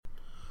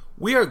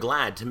We are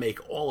glad to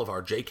make all of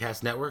our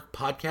JCast Network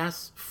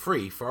podcasts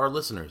free for our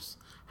listeners.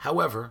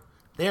 However,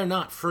 they are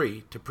not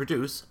free to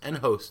produce and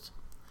host.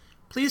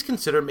 Please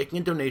consider making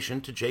a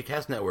donation to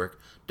JCast Network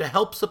to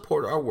help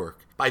support our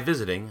work by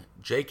visiting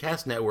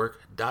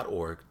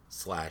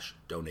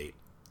jcastnetwork.org/donate.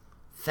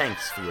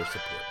 Thanks for your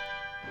support.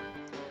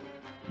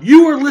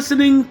 You are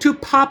listening to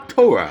Pop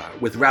Torah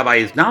with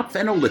Rabbi Knopf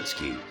and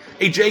Olitsky,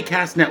 a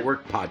JCast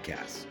Network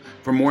podcast.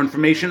 For more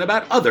information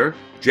about other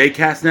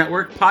JCast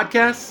Network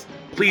podcasts,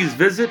 please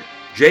visit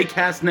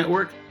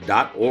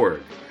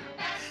jcastnetwork.org.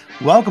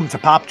 Welcome to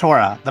Pop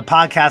Torah, the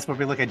podcast where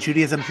we look at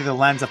Judaism through the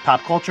lens of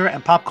pop culture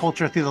and pop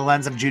culture through the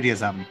lens of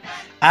Judaism.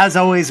 As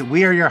always,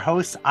 we are your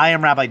hosts. I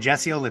am Rabbi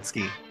Jesse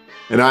Olitsky.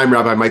 And I'm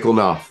Rabbi Michael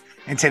Knopf.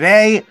 And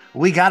today,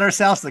 we got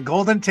ourselves the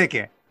golden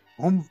ticket.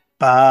 Oompa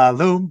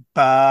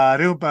loompa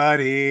doompa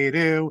dee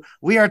doo.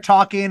 We are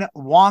talking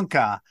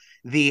Wonka,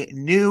 the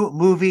new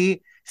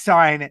movie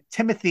starring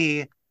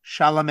Timothée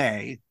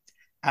Chalamet.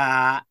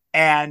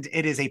 And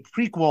it is a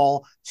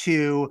prequel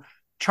to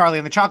Charlie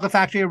and the Chocolate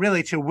Factory,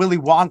 really to Willy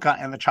Wonka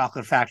and the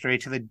Chocolate Factory.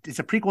 It's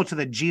a prequel to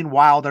the Gene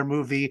Wilder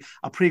movie,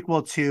 a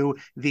prequel to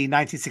the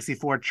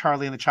 1964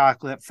 Charlie and the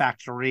Chocolate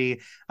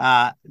Factory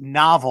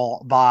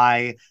novel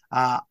by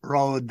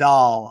Roald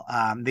Dahl,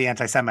 the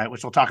anti-Semite,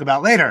 which we'll talk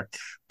about later.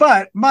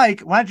 But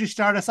Mike, why don't you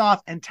start us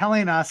off and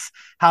telling us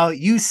how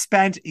you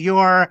spent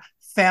your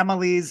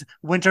family's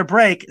winter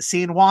break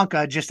seeing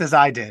Wonka, just as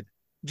I did,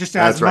 just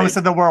as most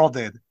of the world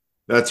did.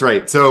 That's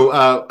right. So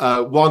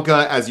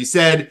Wonka, as you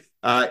said,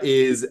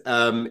 is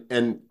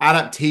an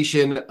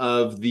adaptation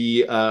of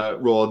the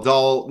Roald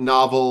Dahl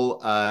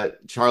novel,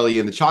 Charlie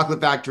and the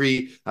Chocolate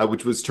Factory,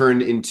 which was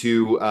turned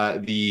into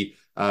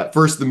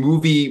first the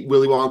movie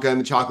Willy Wonka and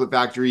the Chocolate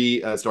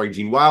Factory, starring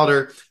Gene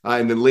Wilder,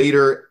 and then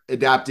later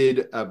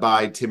adapted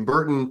by Tim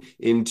Burton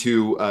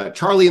into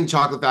Charlie and the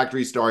Chocolate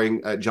Factory,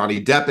 starring Johnny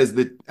Depp as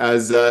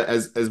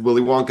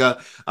Willy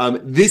Wonka.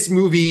 This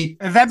movie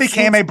and then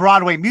became a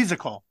Broadway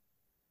musical.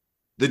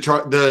 The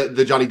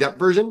Johnny Depp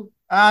version?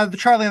 The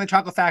Charlie and the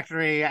Chocolate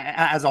Factory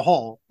as a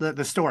whole,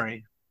 the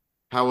story.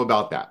 How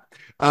about that?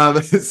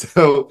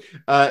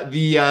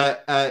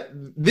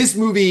 This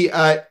movie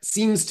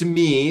seems to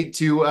me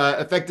to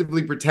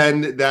effectively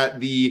pretend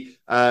that the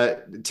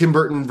Tim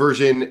Burton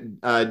version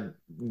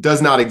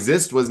does not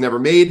exist, was never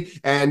made,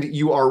 and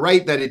you are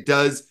right that it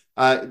does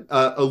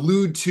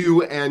allude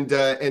to and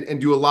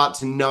do a lot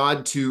to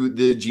nod to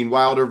the Gene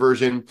Wilder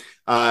version.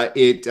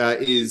 It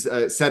is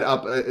set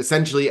up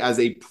essentially as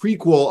a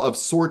prequel of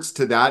sorts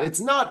to that. It's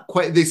not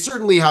quite. They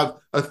certainly have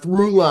a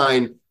through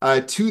line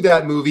to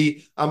that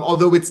movie,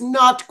 although it's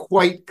not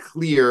quite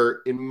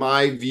clear, in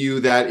my view,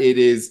 that it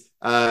is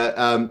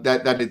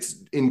that it's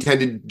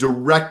intended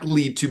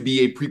directly to be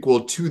a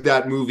prequel to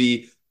that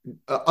movie.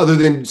 Other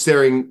than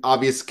sharing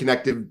obvious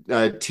connective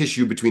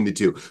tissue between the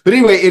two. But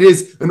anyway, it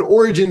is an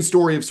origin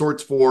story of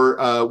sorts for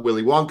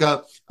Willy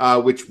Wonka,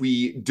 which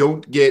we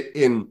don't get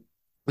in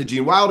the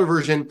Gene Wilder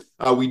version.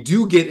 We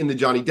do get in the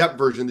Johnny Depp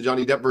version. The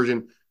Johnny Depp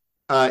version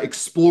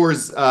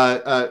explores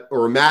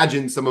or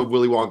imagines some of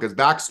Willy Wonka's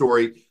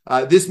backstory.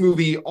 This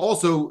movie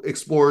also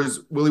explores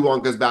Willy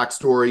Wonka's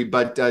backstory,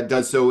 but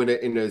does so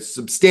in a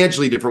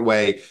substantially different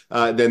way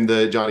than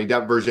the Johnny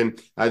Depp version.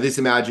 This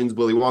imagines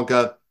Willy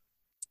Wonka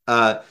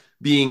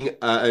being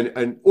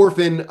an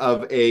orphan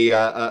of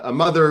a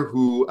mother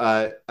who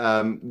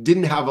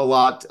didn't have a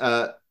lot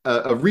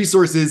of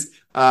resources,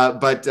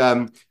 but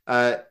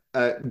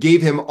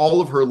gave him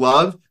all of her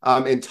love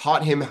and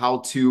taught him how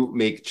to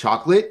make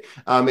chocolate.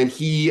 And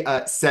he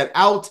set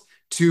out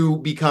to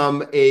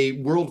become a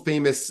world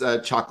famous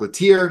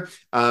chocolatier,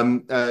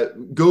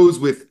 goes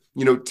with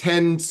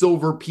 10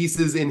 silver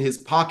pieces in his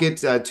pocket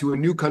to a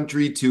new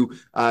country to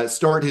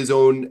start his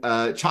own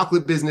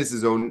chocolate business,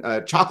 his own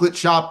chocolate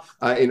shop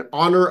in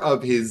honor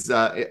of his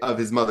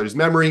mother's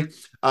memory.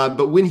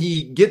 But when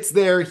he gets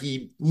there,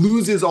 he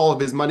loses all of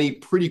his money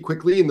pretty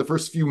quickly in the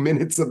first few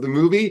minutes of the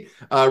movie.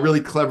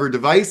 Really clever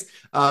device.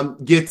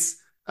 Gets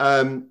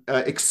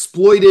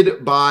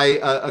exploited by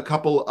a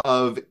couple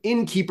of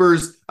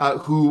innkeepers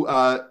who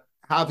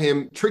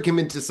trick him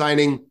into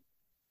signing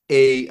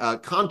a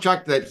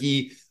contract that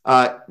he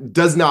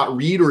does not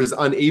read or is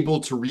unable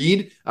to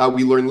read.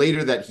 We learn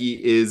later that he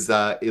is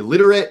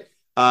illiterate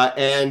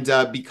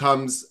and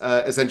becomes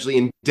essentially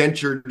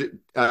indentured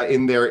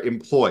in their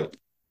employ.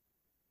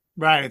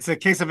 Right. It's a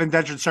case of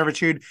indentured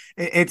servitude.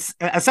 It's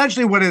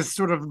essentially what is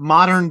sort of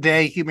modern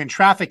day human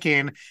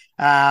trafficking.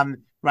 Right.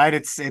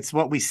 It's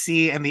what we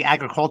see in the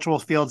agricultural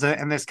fields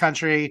in this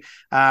country.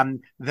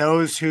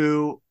 Those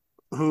who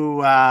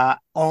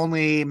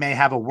only may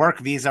have a work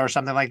visa or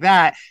something like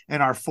that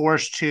and are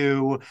forced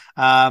to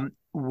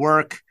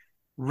work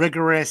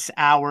rigorous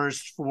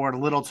hours for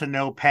little to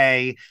no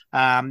pay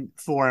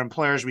for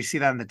employers. We see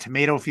that in the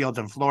tomato fields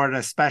in Florida,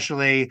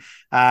 especially.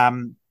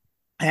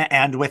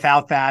 And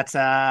without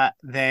that,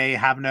 they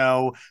have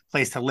no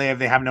place to live.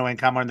 They have no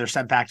income, or they're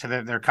sent back to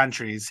their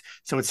countries.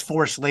 So it's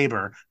forced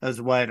labor is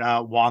what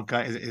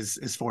Wonka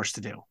is forced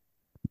to do.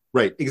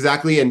 Right,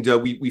 exactly. And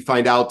we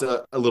find out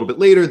a little bit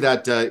later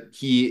that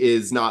he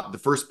is not the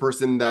first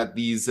person that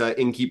these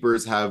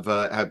innkeepers have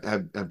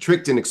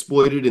tricked and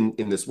exploited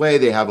in this way.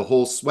 They have a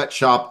whole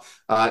sweatshop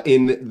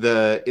in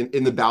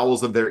the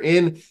bowels of their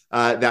inn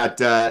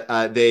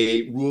that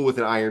they rule with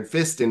an iron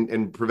fist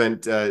and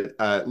prevent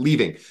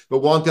leaving.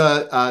 But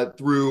Wonka,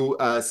 through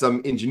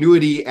some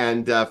ingenuity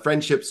and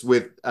friendships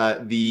with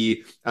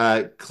the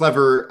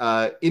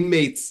clever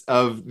inmates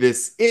of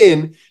this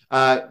inn,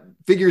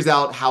 figures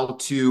out how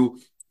to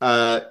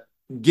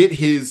get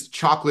his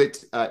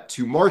chocolate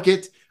to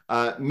market,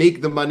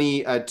 make the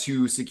money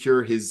to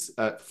secure his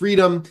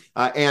freedom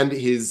and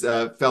his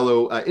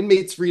fellow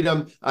inmates'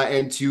 freedom,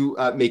 and to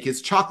make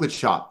his chocolate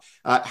shop.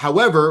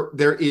 However,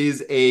 there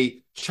is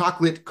a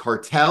chocolate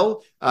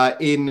cartel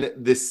in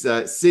this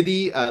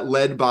city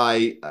led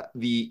by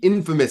the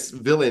infamous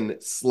villain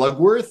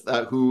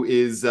Slugworth, who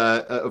is,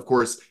 of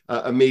course,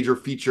 a major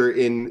feature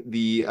in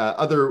the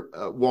other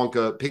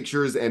Wonka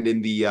pictures and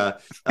in the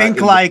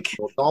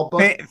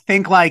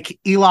think like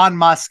Elon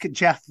Musk,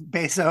 Jeff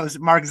Bezos,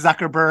 Mark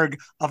Zuckerberg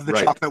of the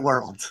chocolate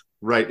world.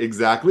 Right,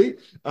 exactly.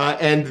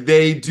 And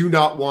they do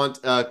not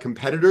want a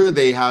competitor.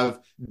 They have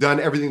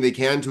done everything they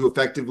can to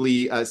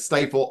effectively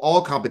stifle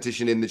all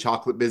competition in the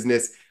chocolate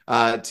business,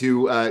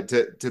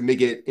 to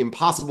make it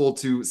impossible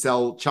to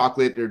sell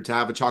chocolate or to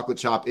have a chocolate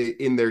shop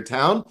in their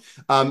town,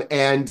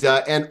 and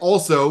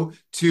also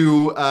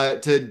to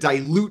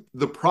dilute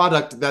the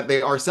product that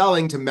they are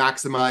selling to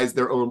maximize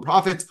their own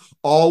profits,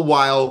 all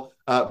while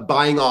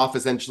buying off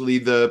essentially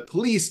the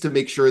police to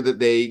make sure that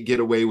they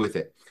get away with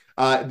it.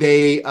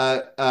 They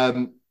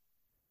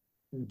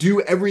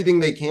do everything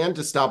they can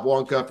to stop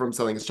Wonka from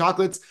selling his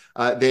chocolates.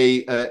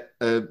 They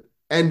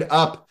end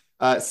up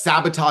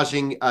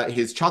sabotaging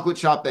his chocolate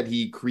shop that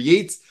he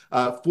creates,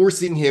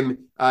 forcing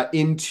him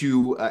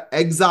into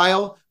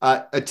exile,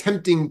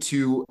 attempting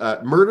to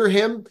murder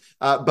him,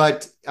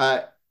 but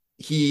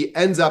he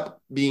ends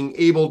up being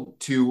able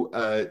to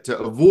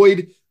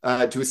avoid,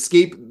 to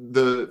escape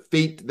the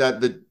fate that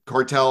the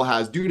cartel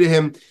has due to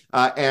him,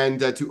 and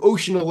to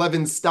Ocean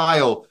 11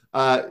 style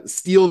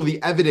steal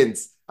the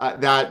evidence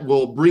that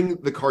will bring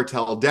the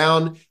cartel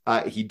down.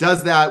 He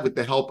does that with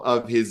the help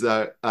of his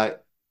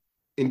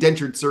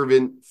indentured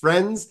servant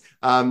friends,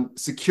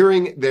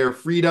 securing their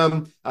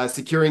freedom,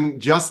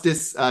 securing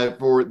justice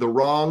for the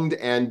wronged,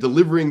 and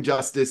delivering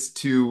justice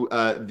to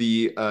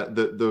the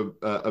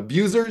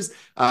abusers,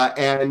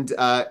 and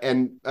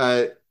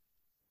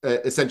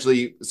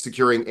essentially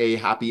securing a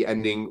happy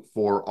ending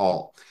for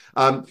all.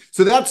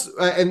 So that's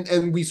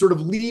and we sort of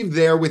leave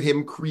there with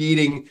him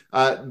creating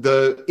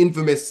the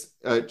infamous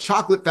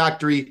chocolate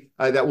factory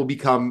that will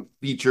become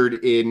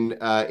featured in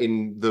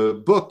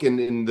the book and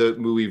in the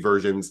movie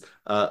versions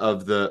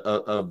of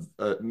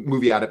the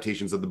movie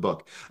adaptations of the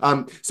book.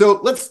 So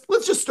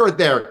let's just start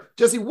there.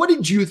 Jesse, what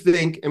did you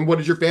think, and what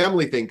did your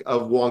family think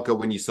of Wonka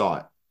when you saw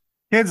it?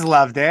 Kids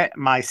loved it.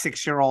 My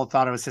 6-year-old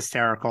thought it was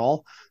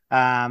hysterical.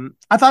 I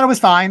thought it was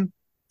fine.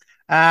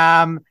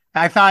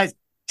 I thought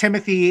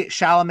Timothy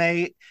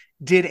Chalamet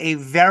did a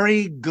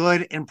very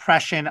good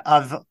impression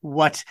of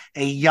what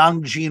a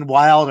young Gene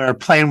Wilder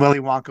playing Willy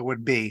Wonka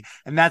would be.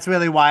 And that's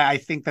really why I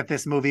think that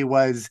this movie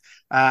was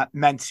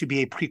meant to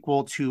be a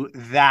prequel to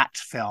that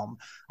film.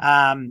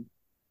 I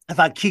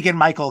thought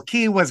Keegan-Michael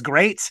Key was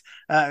great.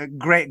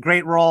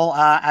 Great role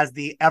as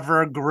the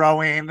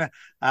ever-growing,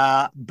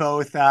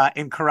 both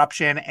in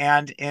corruption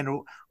and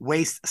in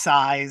waist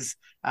size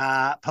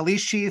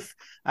police chief.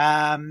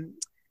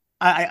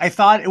 I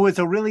thought it was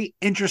a really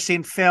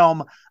interesting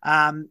film.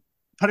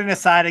 Putting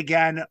aside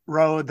again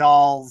Roald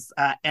Dahl's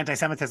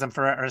anti-Semitism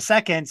for a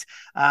second,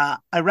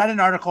 I read an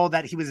article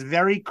that he was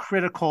very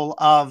critical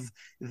of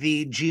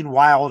the Gene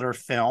Wilder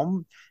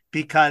film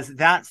because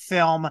that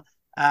film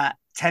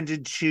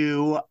tended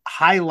to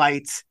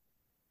highlight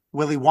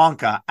Willy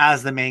Wonka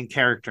as the main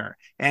character.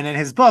 And in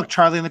his book,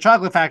 Charlie and the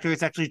Chocolate Factory,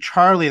 it's actually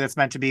Charlie that's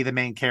meant to be the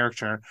main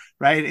character,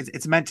 right?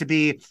 It's meant to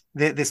be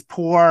this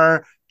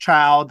poor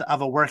child of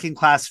a working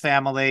class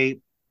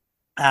family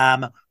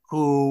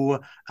who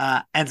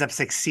ends up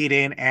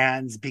succeeding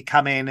and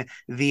becoming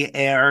the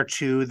heir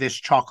to this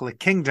chocolate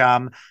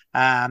kingdom.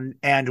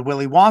 And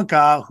Willy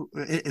Wonka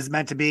is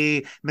meant to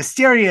be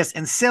mysterious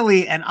and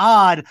silly and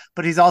odd,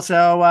 but he's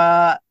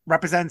also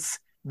represents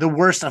the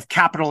worst of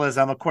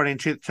capitalism, according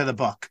to the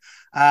book.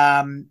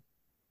 In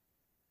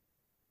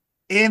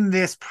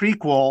this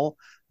prequel,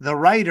 the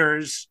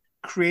writers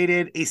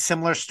created a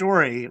similar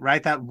story,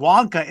 right? That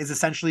Wonka is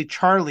essentially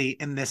Charlie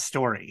in this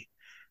story.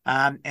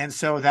 And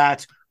so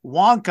that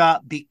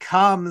Wonka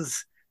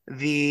becomes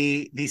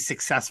the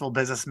successful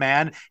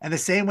businessman in the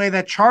same way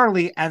that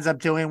Charlie ends up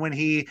doing when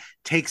he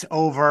takes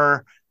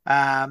over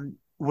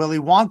Willy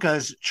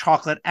Wonka's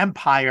chocolate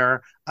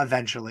empire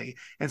eventually.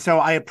 And so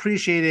I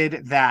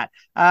appreciated that.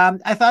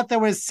 I thought there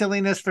was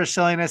silliness for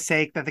silliness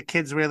sake that the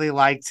kids really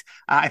liked.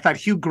 I thought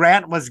Hugh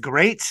Grant was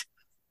great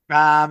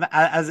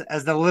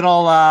as the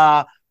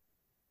little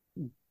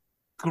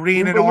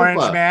green and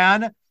orange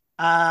man.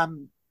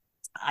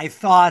 I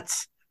thought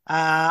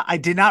I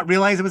did not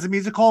realize it was a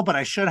musical, but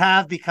I should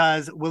have,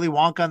 because Willy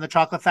Wonka and the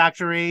Chocolate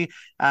Factory.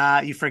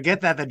 You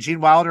forget that the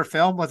Gene Wilder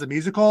film was a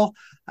musical,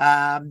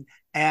 and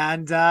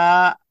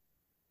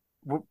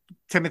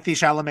Timothy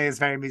Chalamet is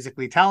very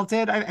musically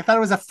talented. I thought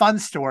it was a fun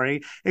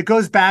story. It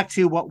goes back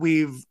to what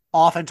we've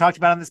often talked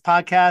about on this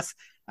podcast.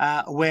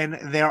 When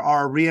there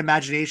are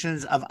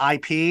reimaginations of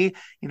IP,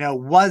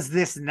 was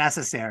this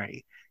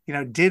necessary?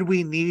 Did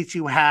we need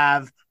to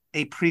have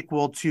a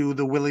prequel to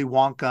the Willy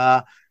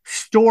Wonka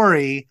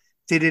story?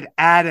 Did it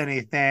add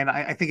anything?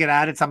 I think it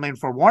added something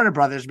for Warner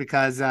Brothers,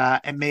 because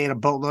it made a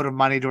boatload of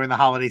money during the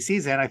holiday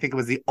season. I think it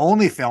was the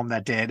only film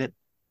that did.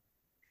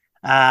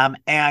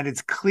 And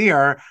it's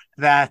clear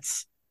that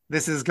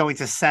this is going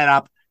to set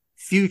up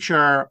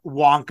future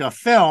Wonka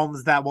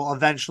films that will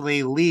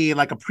eventually lead,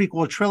 like a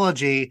prequel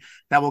trilogy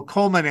that will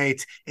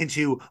culminate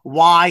into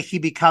why he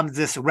becomes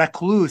this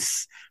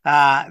recluse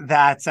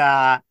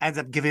that ends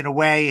up giving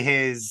away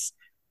his,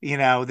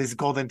 these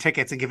golden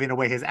tickets and giving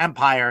away his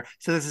empire.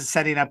 So this is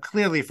setting up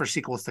clearly for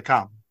sequels to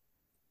come.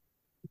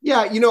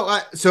 Yeah,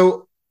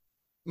 so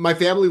my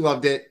family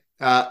loved it.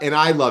 And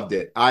I loved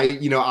it.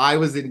 I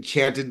was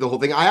enchanted the whole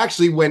thing. I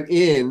actually went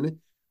in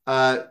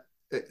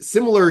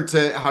similar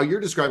to how you're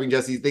describing,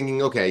 Jesse,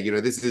 thinking, okay,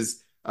 this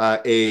is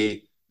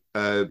a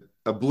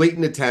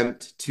blatant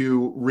attempt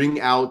to wring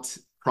out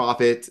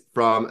profit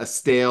from a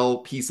stale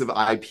piece of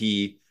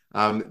IP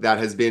that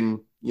has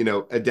been,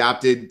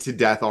 adapted to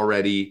death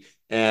already.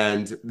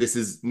 And this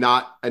is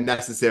not a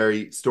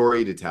necessary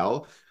story to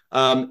tell.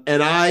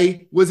 And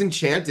I was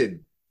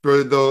enchanted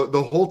for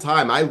the whole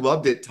time. I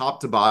loved it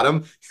top to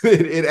bottom.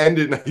 It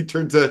ended, and I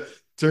turned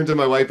to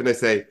my wife and I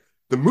say,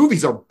 the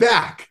movies are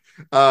back,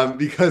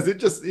 because it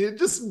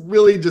just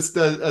really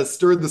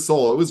stirred the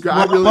soul. It was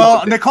great.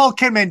 Well, Nicole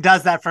Kidman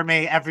does that for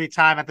me every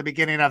time at the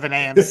beginning of an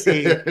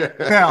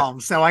AMC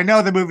film, so I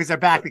know the movies are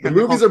back because the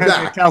movies are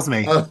back. Tells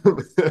me.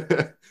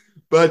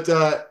 But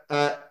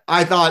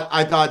I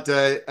thought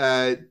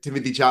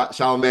Timothy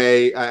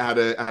Chalamet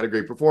had a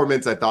great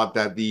performance. I thought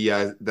that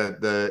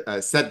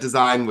the set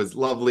design was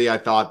lovely. I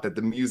thought that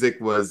the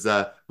music was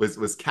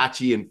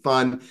catchy and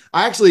fun.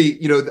 I actually,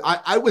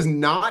 I was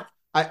not.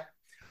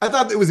 I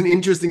thought it was an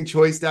interesting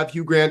choice to have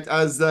Hugh Grant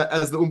as the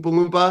Oompa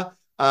Loompa.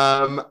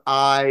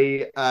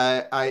 I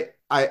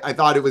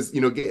thought it was,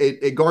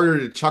 it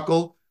garnered a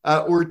chuckle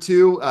or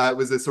two. It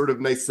was a sort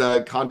of nice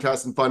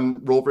contrast and fun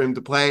role for him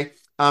to play.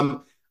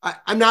 I'm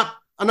not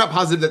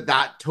positive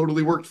that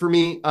totally worked for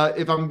me,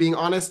 if I'm being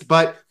honest.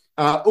 But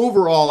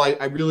overall,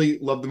 I really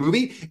love the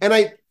movie,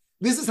 and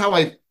this is how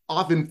I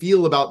often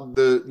feel about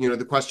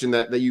the question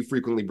that you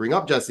frequently bring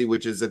up, Jesse,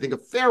 which is, I think, a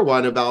fair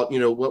one about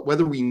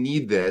whether we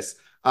need this.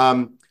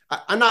 I'm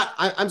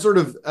sort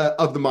of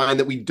the mind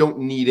that we don't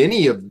need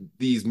any of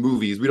these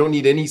movies. We don't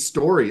need any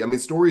story. I mean,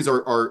 stories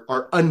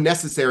are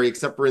unnecessary,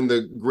 except for in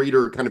the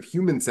greater kind of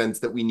human sense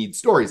that we need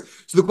stories.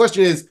 So the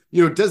question is,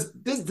 does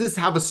this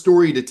have a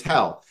story to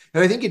tell?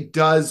 And I think it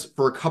does,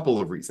 for a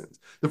couple of reasons.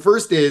 The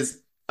first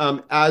is,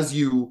 as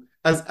you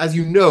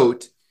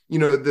note,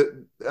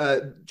 the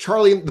book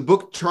Charlie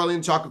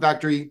and the Chocolate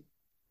Factory,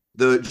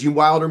 the Gene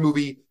Wilder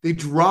movie, they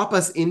drop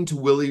us into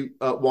Willy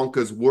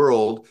Wonka's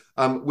world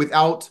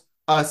without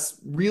us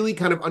really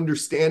kind of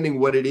understanding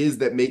what it is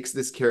that makes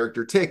this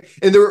character tick.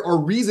 And there are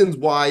reasons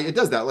why it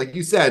does that. Like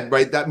you said,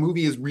 right, that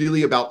movie is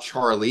really about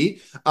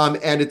Charlie,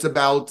 and it's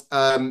about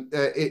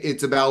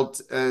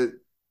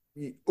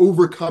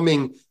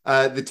overcoming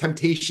the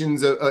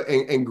temptations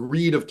and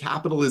greed of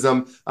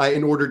capitalism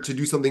in order to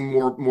do something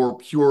more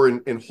pure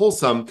and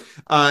wholesome.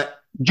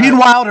 Gene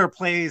Wilder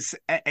plays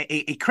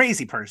a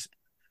crazy person,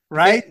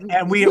 right? And I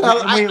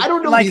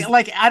don't know,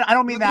 I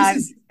don't mean that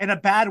in a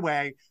bad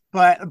way,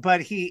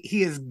 but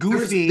he is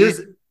goofy.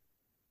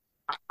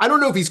 I don't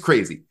know if he's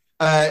crazy.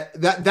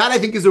 That I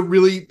think is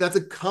that's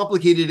a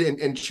complicated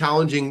and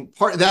challenging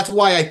part. That's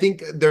why I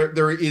think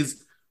there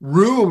is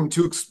room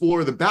to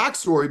explore the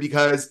backstory,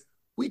 because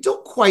we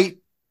don't quite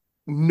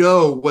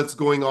know what's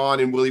going on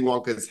in Willy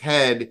Wonka's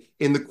head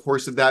in the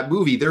course of that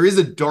movie. There is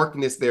a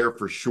darkness there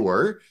for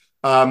sure.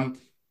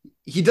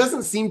 He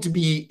doesn't seem to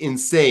be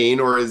insane,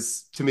 or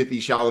as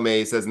Timothy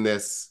Chalamet says in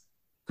this,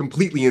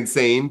 completely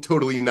insane,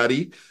 totally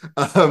nutty.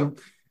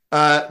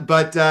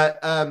 But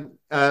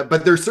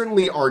there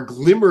certainly are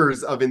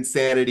glimmers of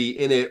insanity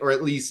in it, or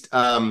at least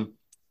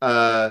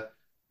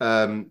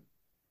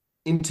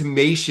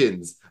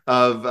intimations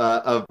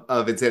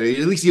of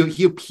insanity. At least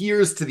he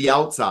appears to the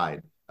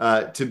outside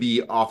to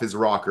be off his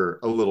rocker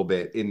a little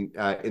bit in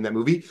that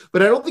movie.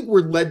 But I don't think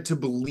we're led to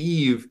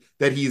believe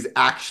that he's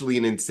actually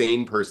an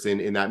insane person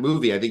in that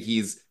movie. I think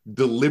he's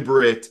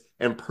deliberate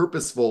and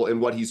purposeful in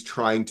what he's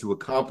trying to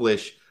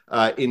accomplish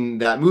in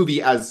that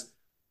movie, as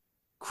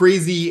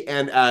crazy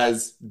and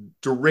as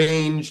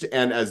deranged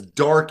and as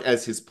dark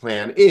as his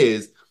plan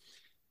is.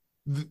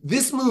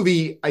 This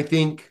movie, I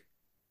think,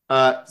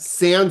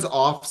 sands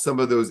off some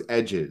of those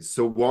edges.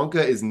 So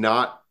Wonka is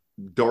not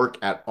dark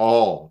at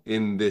all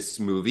in this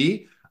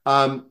movie.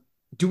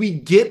 Do we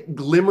get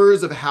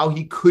glimmers of how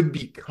he could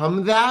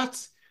become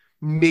that?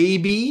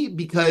 Maybe,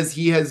 because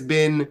he has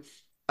been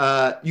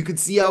you could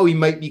see how he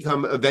might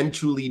become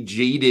eventually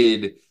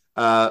jaded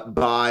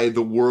by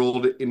the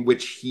world in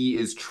which he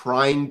is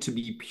trying to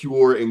be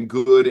pure and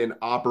good and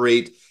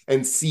operate,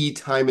 and see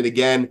time and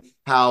again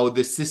how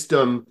the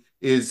system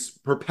is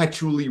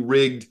perpetually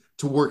rigged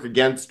to work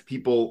against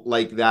people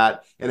like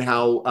that, and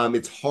how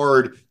it's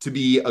hard to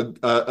be a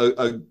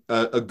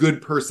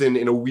good person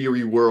in a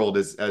weary world,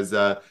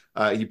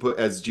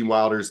 as Gene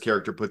Wilder's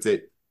character puts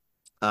it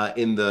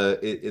in the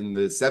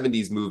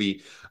 70s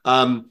movie.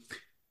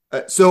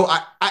 So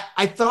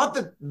I thought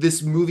that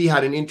this movie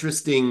had an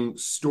interesting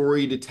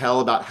story to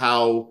tell about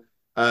how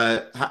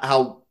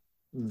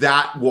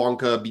that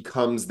Wonka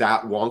becomes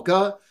that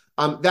Wonka,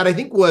 that I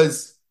think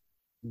was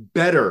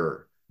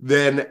better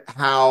than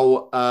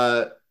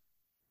how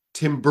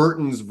Tim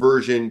Burton's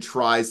version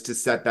tries to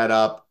set that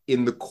up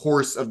in the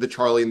course of the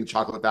Charlie and the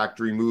Chocolate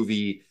Factory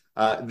movie.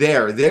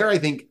 There, I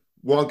think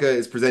Wonka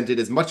is presented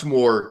as much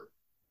more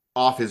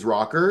off his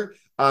rocker,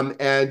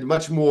 and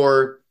much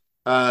more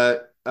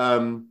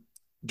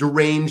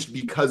deranged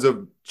because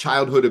of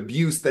childhood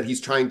abuse that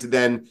he's trying to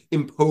then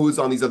impose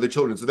on these other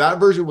children. So that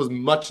version was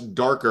much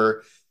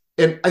darker,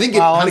 and I think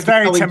it had a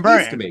compelling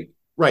case to make.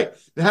 Right,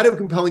 it had a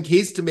compelling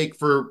case to make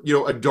for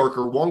a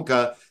darker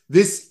Wonka.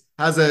 This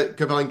has a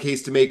compelling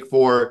case to make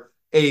for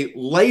a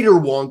lighter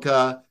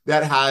Wonka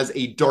that has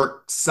a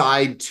dark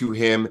side to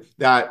him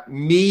that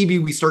maybe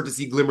we start to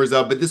see glimmers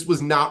of, but this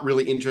was not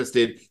really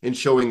interested in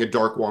showing a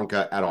dark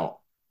Wonka at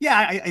all. Yeah,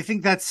 I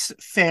think that's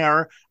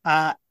fair.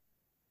 I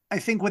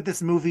think what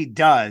this movie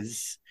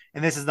does,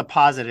 and this is the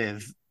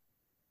positive,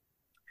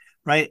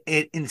 right?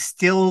 It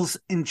instills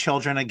in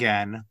children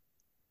again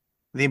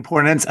the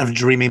importance of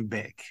dreaming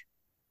big,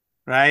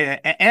 right?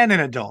 And in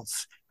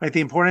adults, right?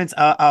 The importance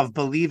of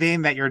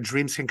believing that your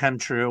dreams can come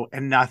true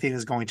and nothing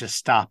is going to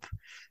stop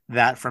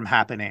that from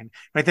happening,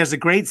 right? There's a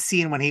great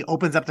scene when he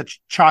opens up the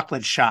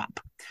chocolate shop,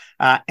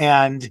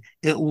 and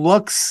it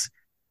looks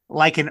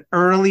like an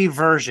early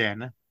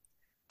version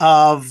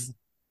of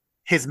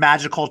his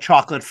magical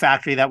chocolate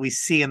factory that we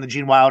see in the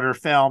Gene Wilder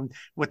film,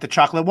 with the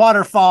chocolate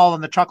waterfall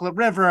and the chocolate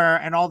river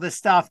and all this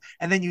stuff.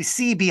 And then you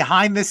see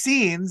behind the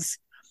scenes,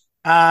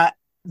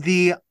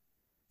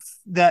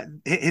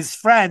 his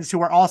friends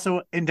who are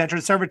also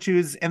indentured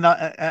servitudes in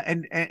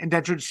the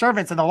indentured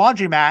servants in the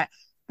laundromat,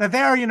 that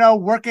they're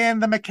working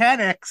the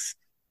mechanics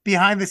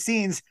behind the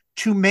scenes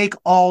to make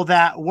all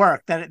that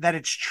work. That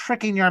it's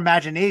tricking your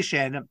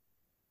imagination.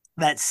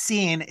 That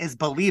seeing is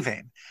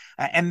believing,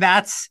 and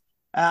that's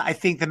I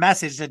think the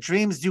message that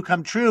dreams do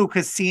come true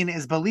because seeing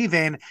is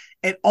believing.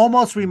 It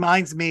almost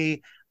reminds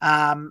me,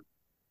 in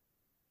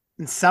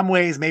some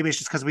ways, maybe it's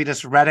just because we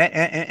just read it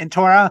in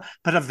Torah,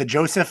 but of the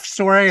Joseph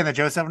story and the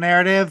Joseph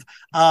narrative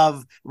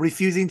of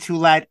refusing to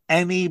let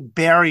any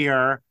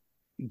barrier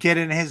get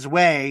in his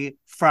way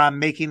from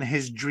making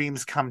his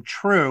dreams come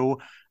true,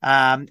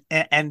 and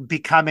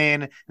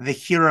becoming the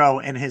hero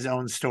in his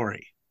own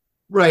story.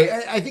 Right.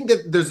 I think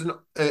that there's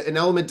an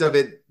element of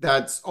it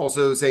that's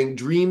also saying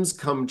dreams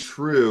come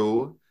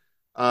true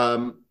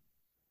for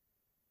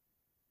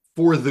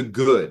the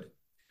good,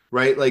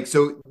 right? Like,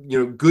 so,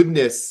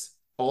 goodness,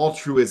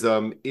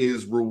 altruism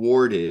is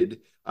rewarded,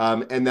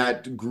 and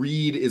that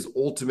greed is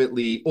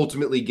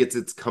ultimately gets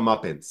its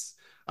comeuppance.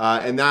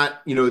 And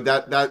that,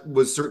 that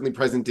was certainly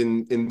present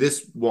in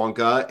this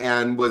Wonka,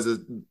 and was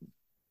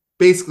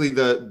basically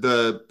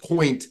the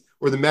point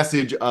or the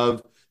message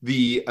of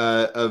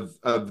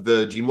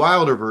the Gene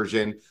Wilder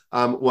version,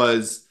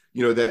 was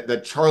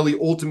that Charlie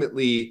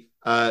ultimately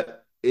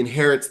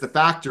inherits the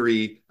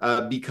factory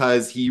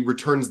because he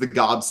returns the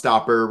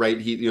gobstopper,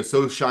 right? He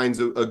so shines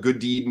a good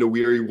deed in a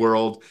weary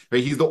world,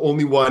 right? He's the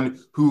only one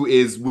who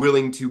is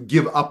willing to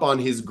give up on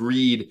his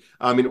greed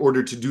in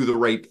order to do the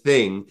right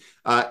thing,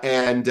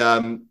 and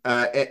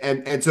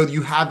so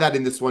you have that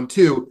in this one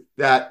too,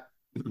 that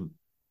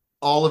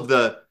all of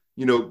the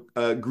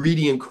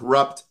greedy and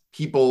corrupt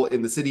people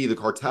in the city, the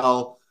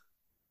cartel.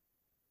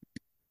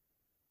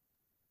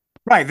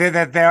 Right.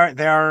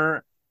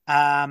 They're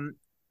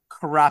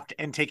corrupt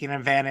and taking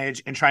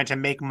advantage and trying to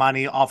make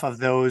money off of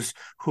those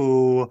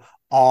who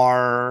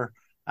are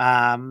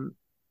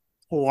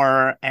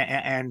poor,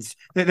 and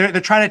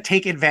they're trying to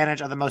take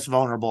advantage of the most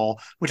vulnerable,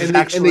 which is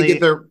actually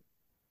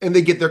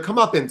they get their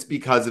comeuppance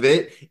because of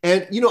it.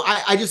 And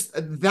I just,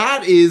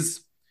 that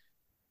is,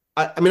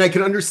 I mean, I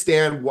can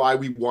understand why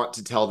we want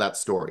to tell that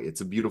story.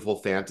 It's a beautiful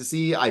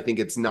fantasy. I think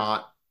it's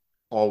not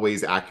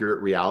always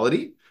accurate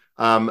reality.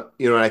 And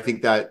I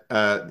think that,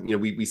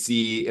 we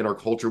see in our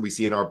culture, we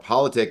see in our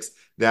politics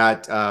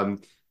that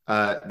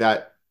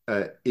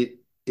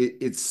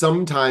it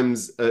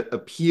sometimes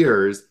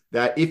appears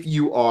that if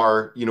you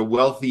are,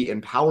 wealthy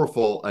and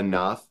powerful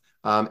enough,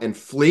 and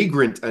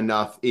flagrant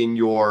enough in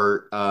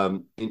your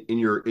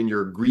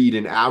greed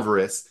and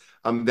avarice,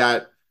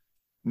 that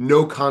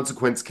no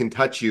consequence can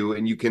touch you,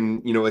 and you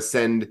can,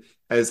 ascend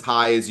as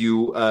high as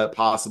you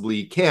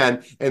possibly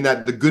can, and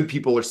that the good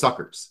people are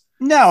suckers.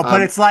 No,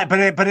 but it's like, but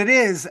it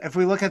is, if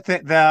we look at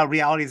the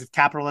realities of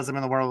capitalism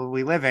in the world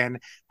we live in,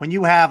 when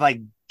you have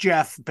like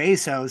Jeff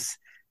Bezos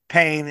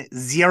paying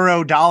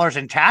 $0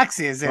 in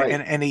taxes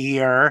in a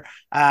year.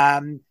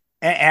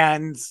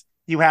 And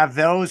you have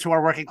those who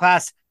are working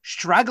class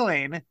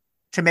struggling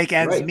to make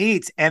ends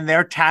meet, and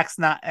their tax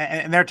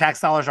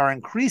dollars are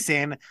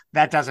increasing.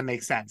 That doesn't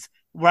make sense.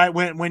 Right.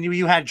 When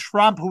you had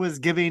Trump, who was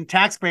giving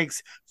tax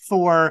breaks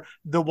for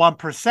the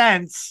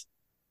 1%,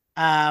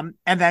 and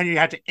then you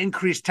had to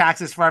increase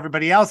taxes for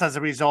everybody else as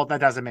a result,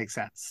 that doesn't make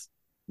sense.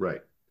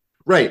 Right.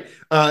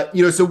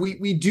 So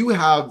we do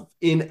have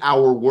in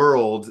our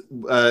world,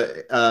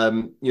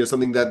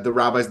 something that the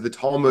rabbis of the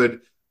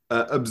Talmud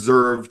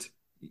observed,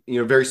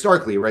 very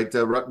starkly, right?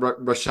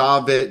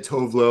 Rasha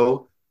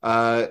ve'tovlo,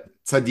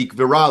 tzaddik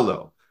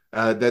v'ralo,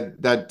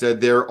 that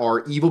there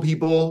are evil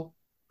people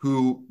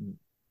who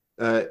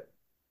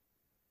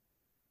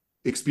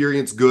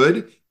experience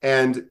good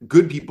and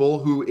good people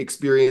who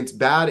experience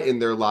bad in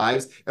their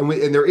lives, and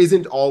there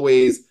isn't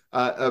always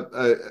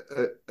a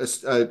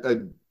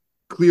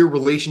clear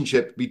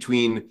relationship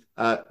between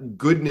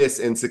goodness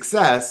and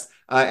success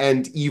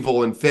and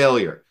evil and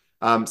failure.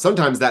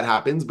 Sometimes that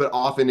happens, but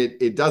often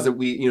it doesn't.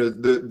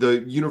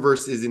 The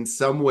universe is in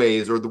some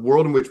ways, or the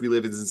world in which we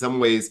live is in some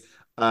ways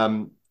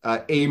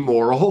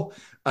amoral,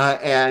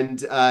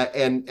 and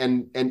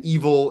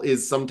evil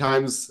is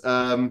sometimes,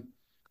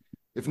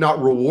 if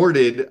not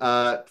rewarded,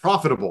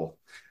 profitable.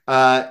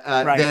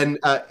 Right.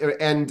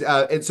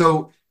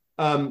 So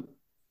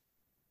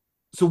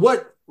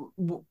what?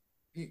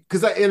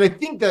 Because I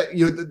think that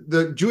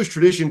the Jewish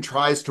tradition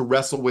tries to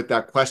wrestle with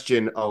that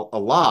question a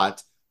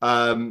lot.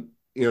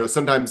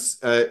 Sometimes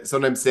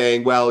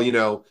saying, well,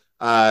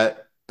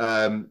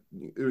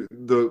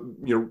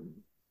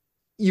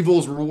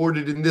 evil's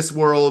rewarded in this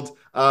world,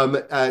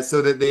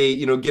 so that they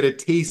get a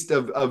taste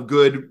of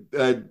good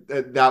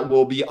that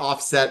will be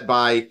offset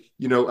by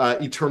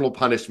eternal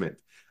punishment,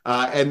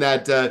 and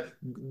that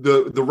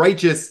the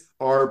righteous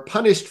are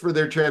punished for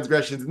their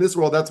transgressions in this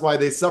world. That's why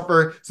they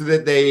suffer, so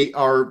that they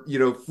are,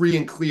 free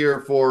and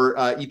clear for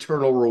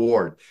eternal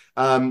reward.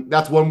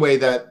 That's one way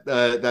that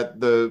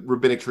the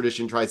rabbinic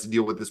tradition tries to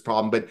deal with this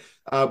problem. But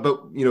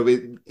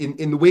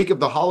in the wake of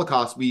the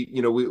Holocaust, we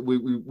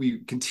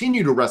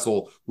continue to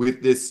wrestle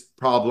with this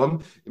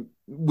problem.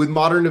 With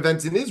modern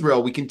events in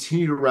Israel, we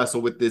continue to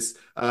wrestle with this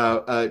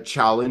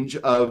challenge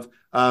of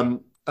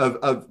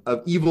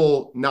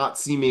evil not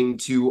seeming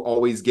to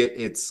always get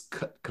its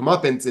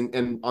comeuppance,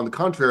 and on the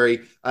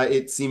contrary,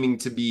 it seeming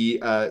to be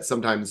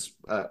sometimes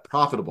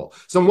profitable.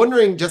 So I'm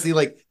wondering, Jesse,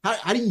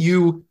 how do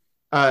you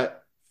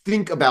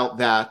think about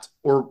that,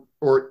 or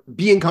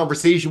be in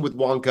conversation with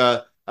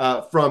Wonka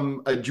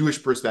from a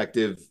Jewish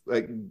perspective,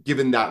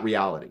 given that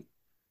reality?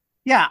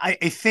 Yeah,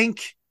 I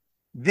think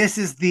this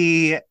is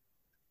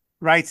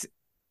right.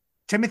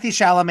 Timothy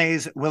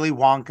Chalamet's Willy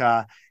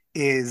Wonka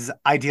is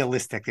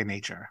idealistic in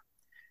nature.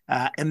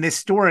 And this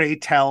story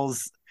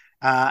tells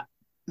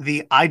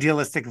the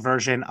idealistic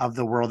version of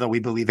the world that we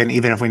believe in,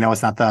 even if we know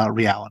it's not the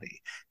reality.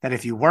 That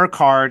if you work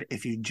hard,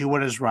 if you do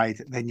what is right,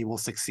 then you will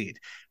succeed,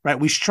 right?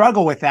 We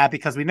struggle with that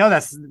because we know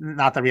that's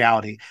not the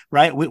reality,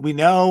 right? We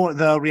know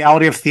the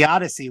reality of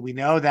theodicy. We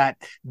know that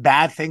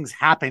bad things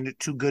happen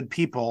to good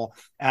people.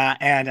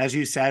 And as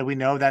you said, we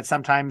know that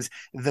sometimes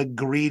the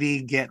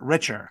greedy get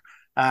richer.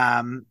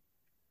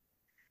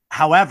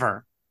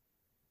 However,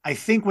 I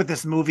think what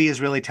this movie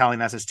is really telling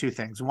us is two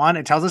things. One,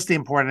 it tells us the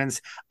importance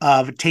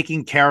of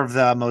taking care of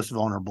the most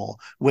vulnerable,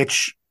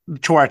 which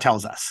Torah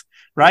tells us,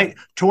 right?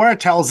 Torah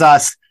tells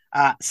us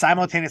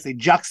simultaneously,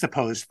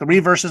 juxtaposed 3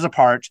 verses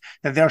apart,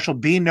 that there shall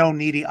be no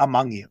needy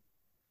among you.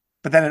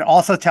 But then it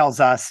also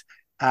tells us,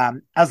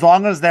 as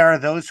long as there are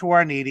those who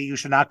are needy, you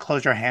should not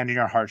close your hand and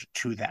your heart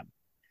to them.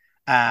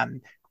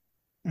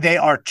 They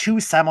are two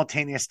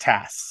simultaneous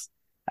tasks.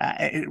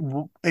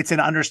 It's an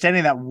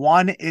understanding that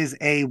one is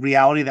a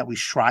reality that we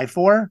strive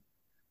for,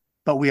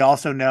 but we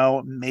also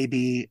know may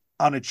be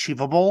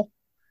unachievable.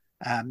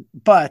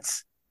 But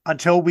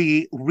until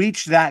we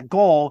reach that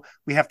goal,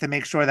 we have to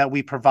make sure that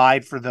we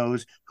provide for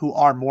those who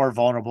are more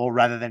vulnerable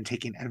rather than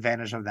taking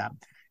advantage of them.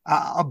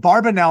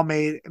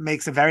 Barbanel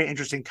makes a very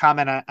interesting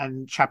comment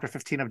on chapter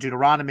 15 of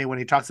Deuteronomy when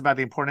he talks about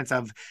the importance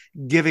of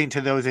giving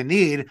to those in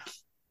need.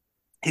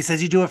 He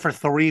says you do it for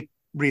 3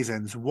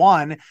 reasons.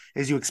 One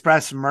is you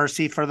express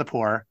mercy for the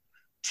poor.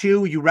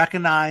 2, you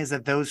recognize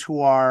that those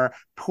who are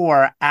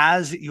poor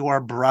as your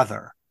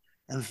brother.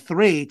 And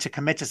 3, to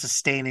commit to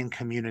sustaining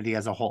community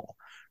as a whole,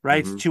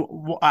 right?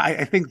 Mm-hmm.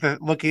 I think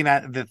that looking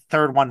at the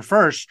third one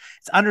first,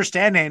 it's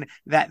understanding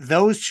that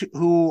those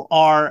who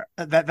are,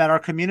 that our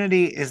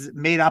community is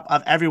made up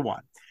of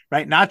everyone,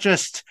 right? Not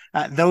just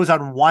those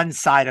on one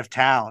side of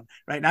town,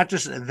 right? Not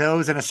just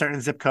those in a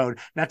certain zip code,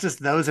 not just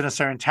those in a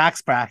certain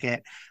tax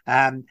bracket,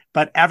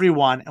 but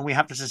everyone. And we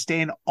have to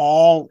sustain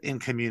all in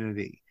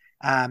community.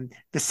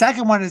 The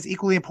second one is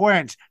equally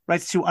important,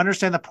 right? To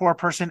understand the poor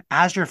person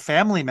as your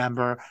family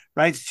member,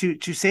 right?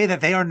 To say that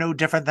they are no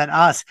different than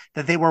us,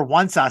 that they were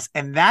once us.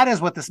 And that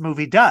is what this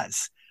movie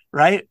does,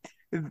 right?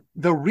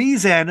 The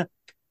reason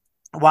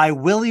why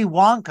Willy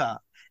Wonka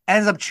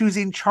ends up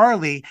choosing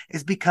Charlie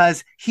is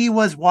because he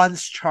was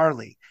once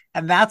Charlie.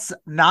 And that's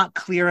not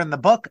clear in the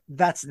book.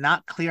 That's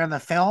not clear in the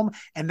film.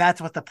 And that's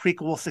what the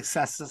prequel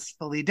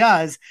successfully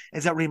does,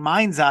 is it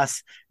reminds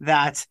us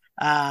that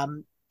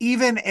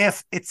even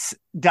if it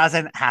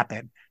doesn't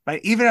happen,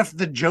 right? Even if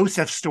the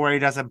Joseph story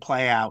doesn't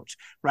play out,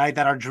 right?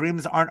 That our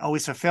dreams aren't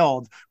always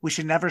fulfilled. We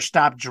should never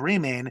stop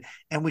dreaming.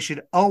 And we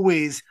should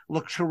always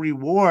look to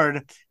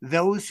reward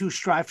those who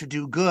strive to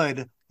do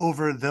good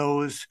over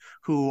those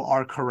who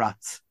are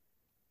corrupt.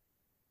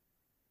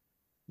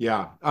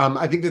 Yeah,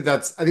 I think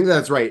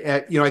that's right.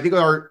 I think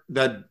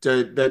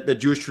that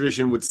Jewish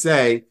tradition would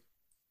say,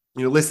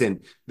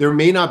 listen, there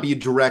may not be a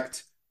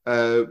direct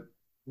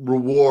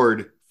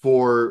reward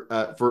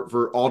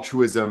for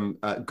altruism,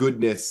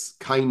 goodness,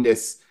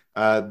 kindness,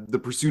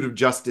 the pursuit of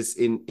justice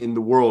in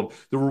the world.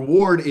 The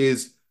reward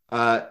is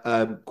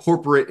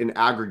corporate and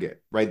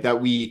aggregate, right?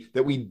 That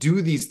we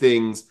do these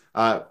things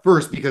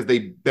first because they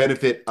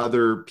benefit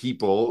other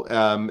people,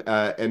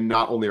 and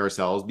not only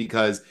ourselves,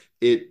 because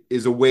it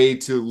is a way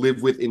to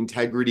live with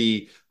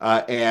integrity,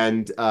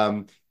 and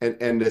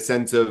a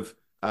sense of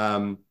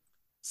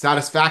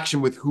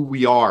satisfaction with who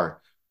we are.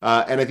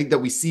 And I think that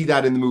we see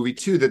that in the movie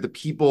too, that the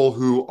people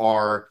who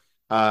are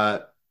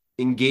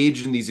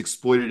engaged in these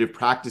exploitative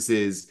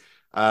practices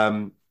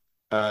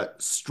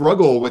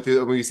struggle with it.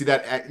 When we see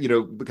that,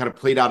 kind of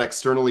played out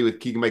externally with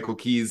Keegan-Michael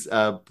Key's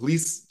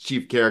police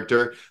chief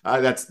character,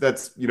 that's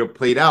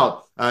played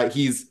out.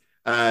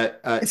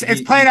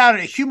 It's played out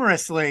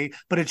humorously,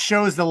 but it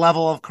shows the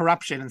level of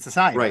corruption in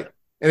society. Right.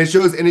 And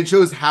it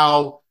shows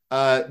how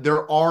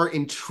there are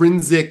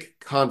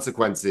intrinsic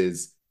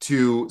consequences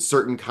to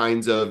certain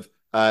kinds of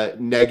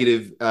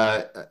negative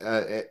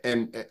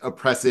and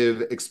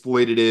oppressive,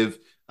 exploitative,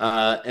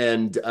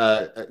 and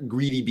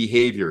greedy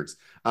behaviors.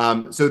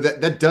 So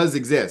that does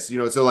exist,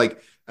 So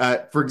like,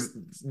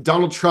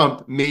 Donald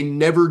Trump may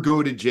never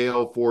go to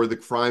jail for the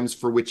crimes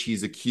for which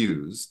he's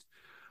accused.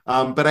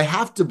 But I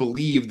have to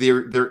believe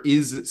there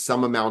is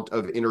some amount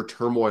of inner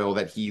turmoil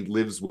that he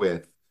lives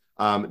with,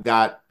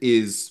 that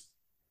is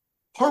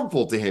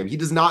harmful to him. He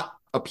does not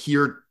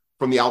appear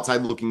from the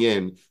outside looking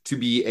in to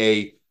be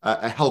a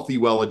healthy,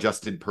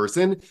 well-adjusted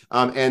person.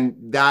 And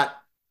that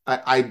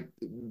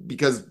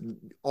because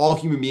all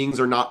human beings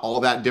are not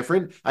all that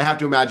different, I have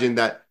to imagine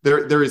that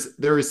there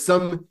is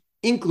some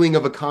inkling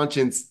of a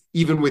conscience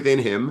even within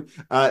him,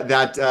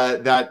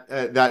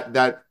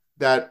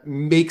 that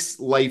makes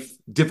life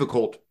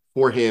difficult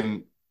for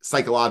him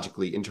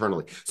psychologically,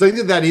 internally. So I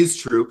think that is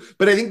true,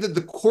 but I think that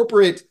the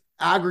corporate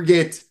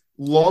aggregate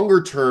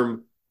longer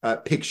term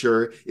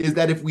picture is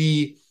that if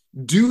we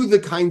do the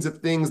kinds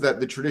of things that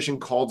the tradition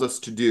calls us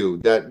to do,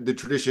 that the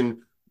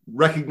tradition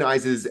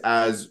recognizes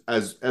as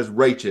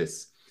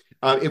righteous,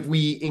 if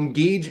we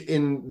engage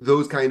in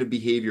those kind of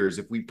behaviors,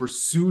 if we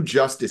pursue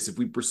justice, if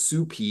we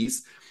pursue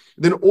peace,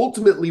 then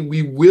ultimately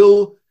we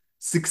will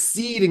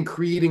succeed in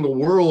creating a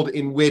world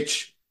in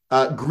which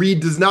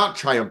greed does not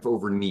triumph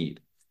over need,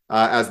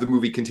 as the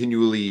movie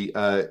continually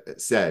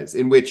says,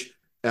 in which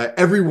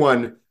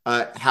everyone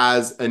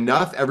has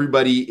enough,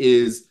 everybody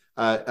is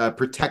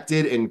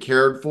protected and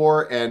cared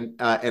for, and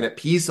at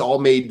peace. All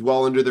may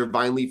dwell under their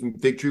vine leaf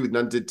and fig tree with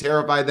none to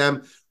terrify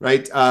them.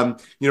 Right?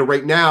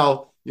 Right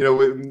now,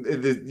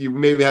 you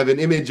maybe have an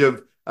image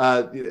of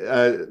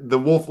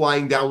the wolf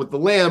lying down with the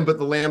lamb, but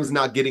the lamb's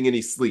not getting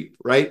any sleep,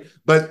 right?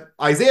 But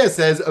Isaiah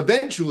says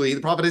eventually,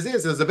 the prophet Isaiah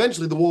says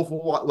eventually the wolf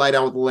will lie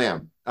down with the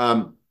lamb.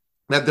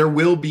 That there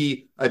will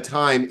be a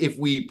time, if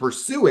we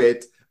pursue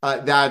it,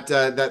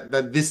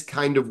 that this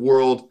kind of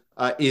world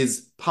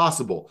is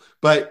possible.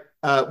 But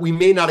we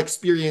may not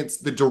experience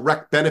the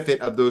direct benefit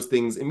of those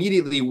things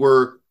immediately.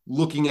 We're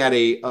looking at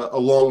a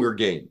longer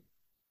game.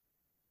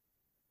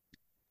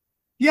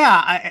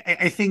 Yeah,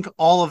 I think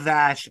all of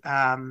that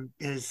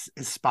is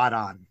spot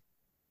on.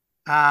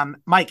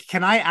 Mike,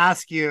 can I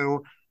ask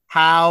you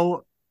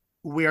how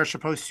we are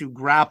supposed to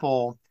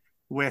grapple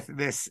with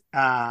this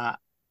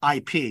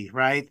IP,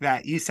 right?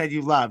 That you said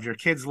you loved, your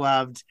kids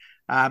loved,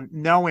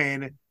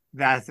 knowing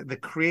that the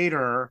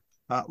creator,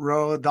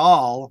 Roald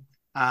Dahl,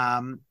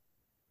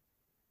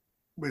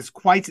 was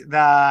quite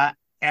the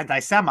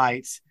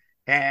anti-Semite,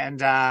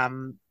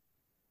 and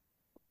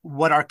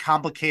what our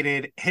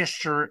complicated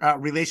history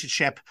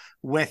relationship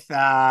with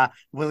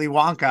Willy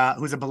Wonka,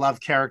 who's a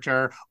beloved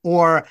character,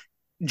 or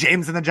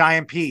James and the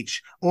Giant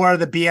Peach, or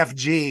the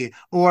BFG,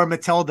 or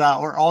Matilda,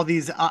 or all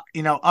these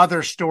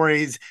other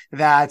stories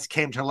that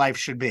came to life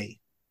should be.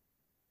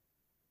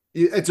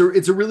 It's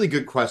a really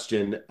good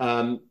question.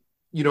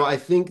 I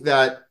think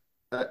that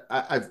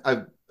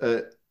I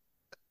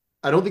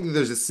don't think that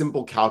there's a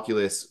simple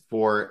calculus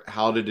for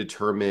how to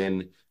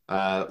determine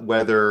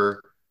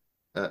whether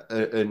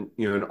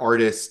an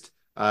artist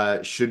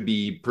should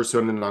be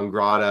persona non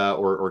grata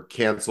or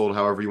canceled,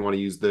 however you want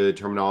to use the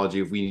terminology.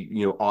 If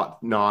we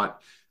ought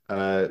not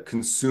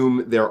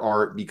consume their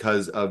art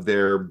because of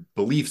their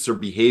beliefs or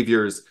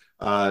behaviors,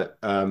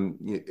 and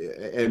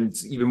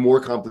it's even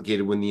more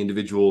complicated when the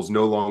individual is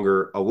no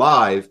longer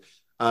alive,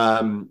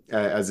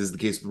 as is the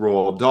case with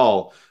Roald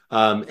Dahl.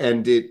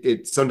 And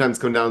it sometimes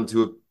comes down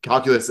to a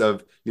calculus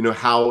of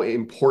how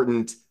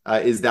important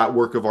is that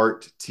work of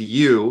art to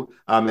you,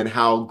 and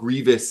how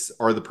grievous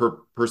are the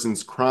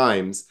person's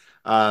crimes,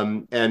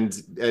 and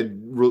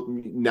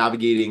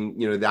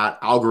navigating, that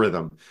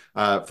algorithm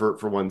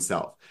for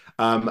oneself.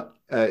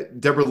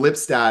 Deborah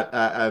Lipstadt,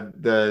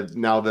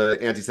 the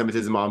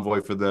anti-Semitism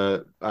envoy for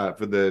the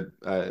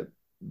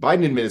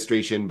Biden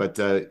administration, but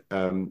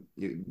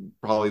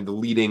probably the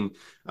leading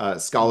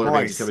scholar of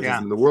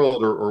anti-Semitism in the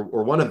world,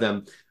 or one of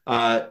them.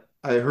 I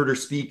heard her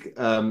speak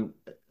a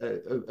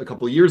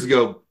couple of years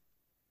ago,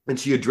 and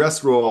she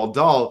addressed Roald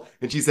Dahl,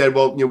 and she said,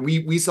 "Well,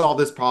 we solve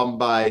this problem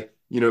by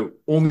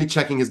only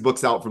checking his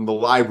books out from the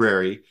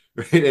library,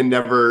 right, and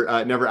never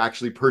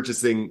actually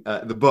purchasing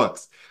the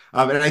books."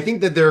 And I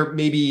think that there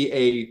may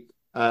be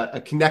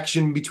a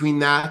connection between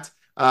that,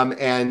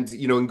 and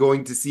in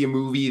going to see a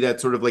movie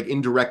that sort of like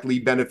indirectly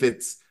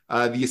benefits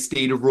the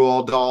estate of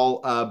Roald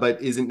Dahl,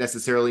 but isn't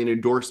necessarily an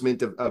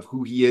endorsement of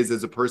who he is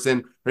as a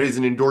person, right? Is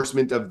an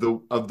endorsement of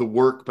the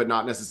work, but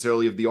not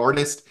necessarily of the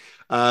artist.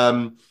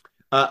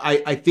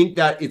 I think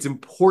that it's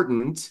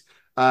important,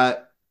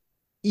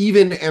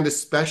 even and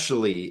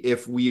especially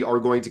if we are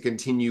going to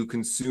continue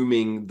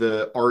consuming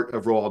the art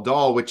of Roald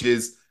Dahl, which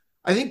is,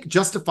 I think,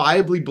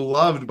 justifiably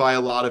beloved by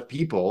a lot of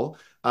people.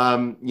 I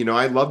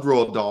loved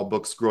Roald Dahl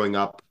books growing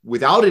up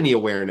without any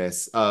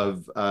awareness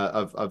of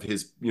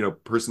his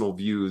personal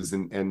views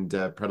and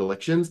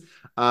predilections.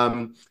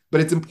 But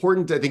it's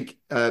important, I think,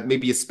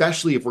 maybe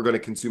especially if we're going to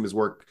consume his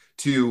work,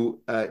 to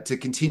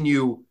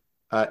continue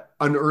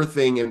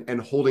unearthing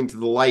and holding to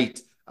the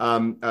light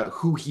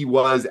who he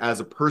was as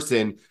a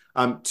person,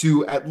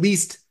 to at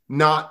least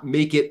not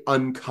make it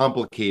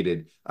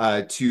uncomplicated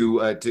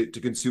to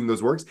consume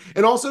those works,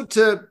 and also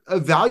to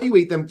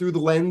evaluate them through the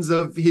lens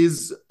of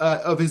his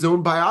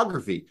own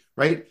biography,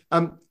 right?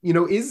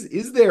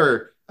 Is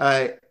there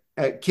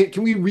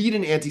can we read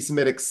an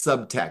anti-Semitic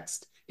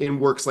subtext in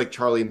works like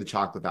Charlie and the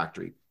Chocolate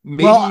Factory?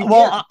 Maybe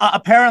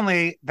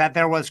apparently that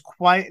there was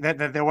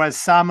that there was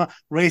some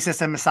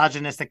racist and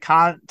misogynistic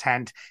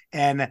content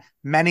in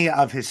many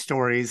of his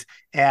stories,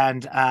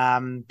 and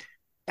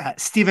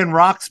Stephen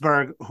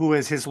Roxburgh, who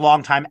is his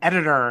longtime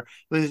editor,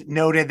 was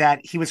noted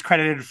that he was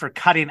credited for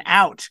cutting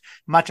out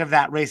much of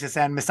that racist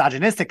and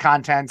misogynistic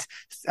content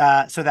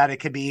so that it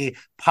could be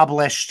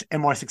published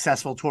and more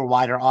successful to a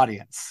wider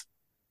audience.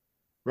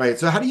 Right.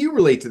 So how do you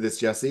relate to this,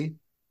 Jesse?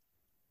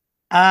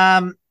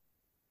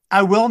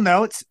 I will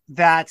note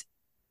that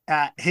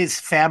his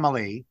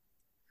family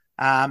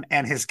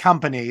and his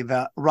company,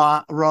 the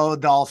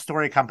Roald Dahl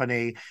Story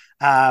Company,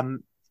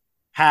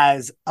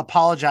 has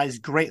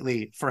apologized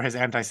greatly for his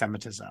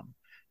anti-Semitism.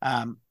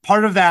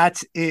 Part of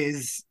that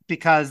is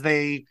because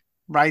they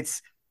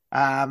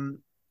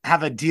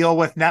have a deal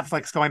with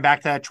Netflix going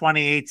back to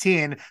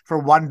 2018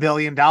 for $1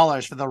 billion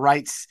for the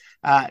rights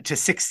to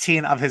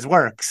 16 of his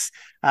works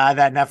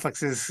that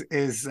Netflix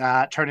is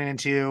turning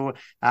into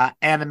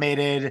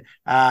animated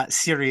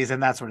series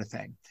and that sort of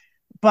thing.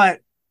 But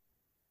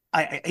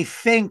I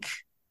think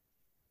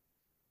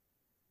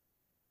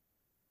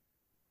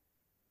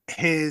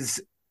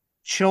his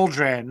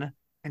children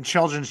and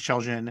children's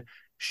children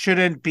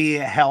shouldn't be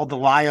held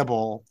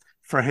liable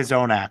for his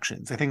own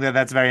actions. I think that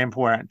that's very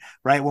important,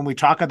 right? When we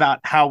talk about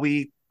how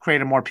we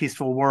create a more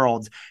peaceful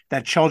world,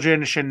 that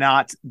children should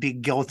not be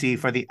guilty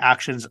for the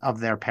actions of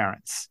their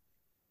parents.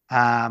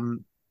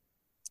 And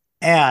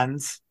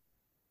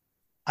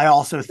I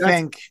also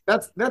think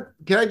that.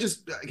 Can I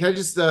just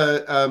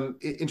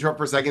interrupt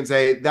for a second and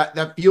say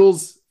that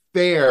feels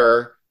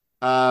fair,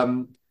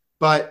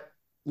 but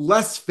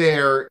less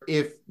fair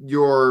if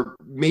your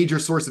major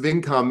source of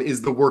income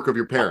is the work of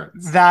your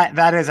parents.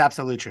 That is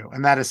absolutely true,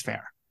 and that is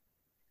fair.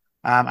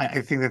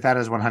 I think that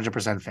is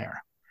 100%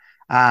 fair.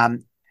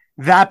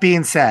 That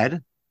being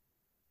said,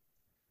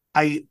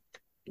 I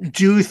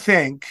do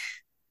think,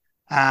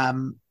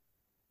 in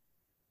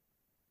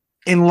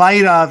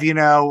light of,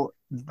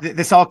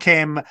 this all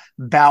came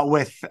about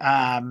with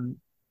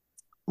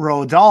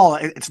Roald Dahl,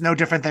 it's no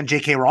different than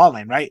J.K.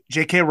 Rowling, right?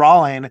 J.K.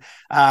 Rowling,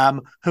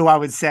 who I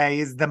would say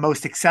is the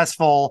most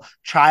successful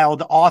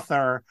child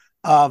author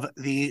of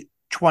the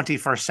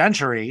 21st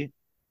century,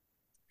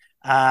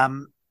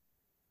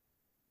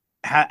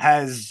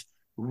 has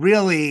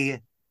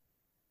really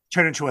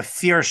turned into a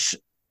fierce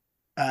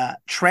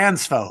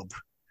transphobe,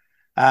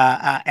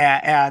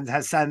 and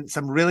has done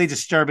some really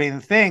disturbing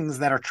things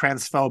that are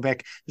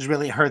transphobic, has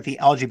really hurt the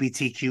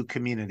LGBTQ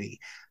community.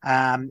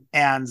 And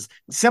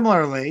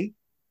similarly,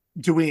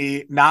 do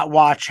we not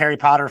watch Harry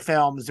Potter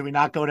films? Do we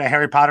not go to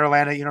Harry Potter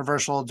Land at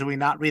Universal? Do we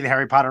not read the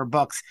Harry Potter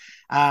books?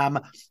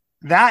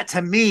 That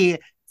to me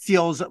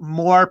feels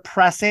more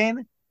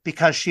pressing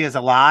because she is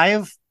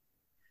alive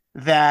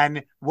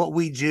than what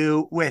we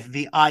do with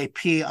the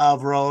IP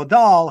of Roald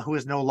Dahl, who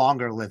is no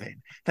longer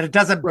living. That it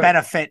doesn't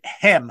benefit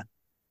him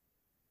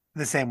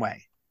the same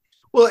way.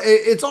 Well,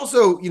 it's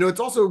also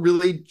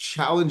really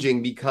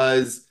challenging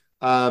because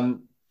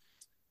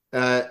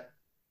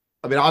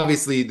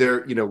obviously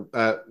there,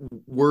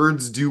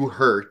 words do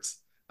hurt.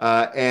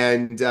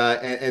 And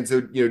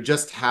so,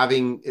 just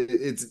having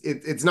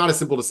it's not as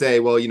simple to say,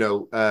 well,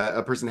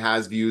 a person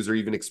has views or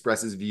even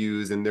expresses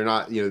views, and they're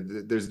not,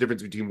 there's a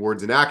difference between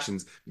words and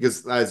actions,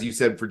 because as you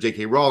said, for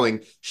J.K.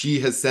 Rowling,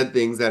 she has said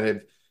things that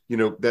have,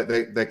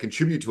 that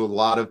contribute to a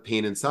lot of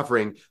pain and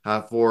suffering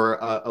for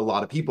a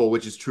lot of people,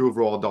 which is true of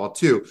Roald Dahl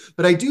too.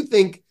 But I do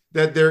think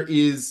that there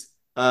is,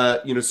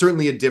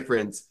 certainly a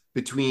difference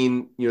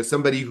between,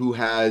 somebody who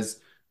has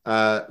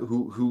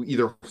who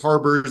either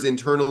harbors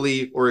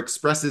internally or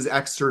expresses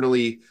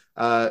externally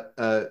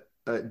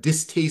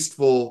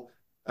distasteful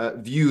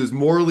views,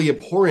 morally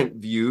abhorrent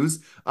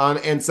views,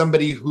 and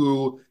somebody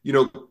who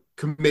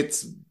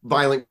commits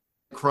violent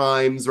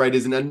crimes, right,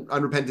 is an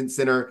unrepentant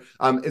sinner.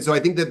 And so I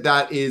think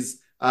that is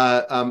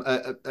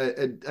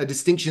a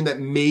distinction that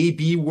may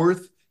be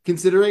worth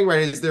considering,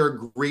 right? Is there a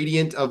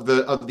gradient of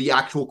the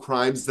actual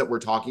crimes that we're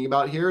talking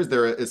about here? Is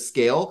there a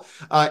scale?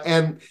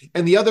 And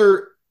the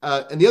other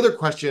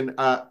question,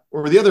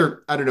 or the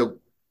other, I don't know,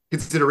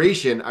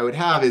 consideration I would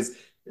have is,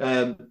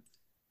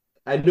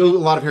 I know a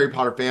lot of Harry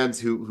Potter fans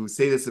who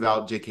say this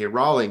about J.K.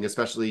 Rowling,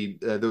 especially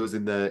those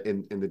in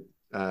the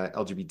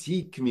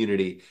LGBT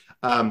community.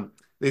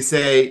 They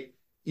say,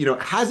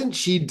 hasn't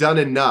she done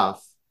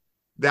enough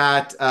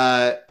that,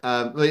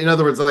 in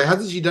other words, like,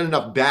 hasn't she done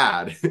enough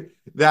bad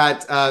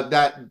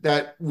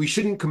that we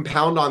shouldn't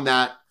compound on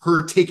that,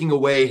 her taking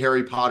away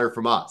Harry Potter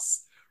from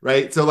us?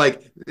 Right. So,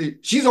 like,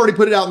 she's already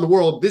put it out in the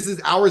world. This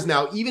is ours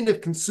now. Even if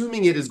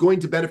consuming it is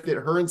going to benefit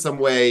her in some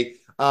way,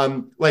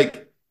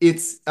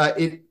 it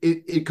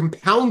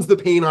compounds the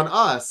pain on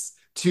us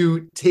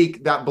to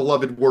take that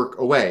beloved work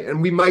away.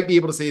 And we might be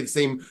able to say the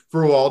same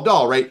for Roald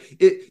Dahl, right?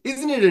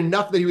 Isn't it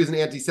enough that he was an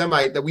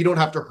anti-Semite that we don't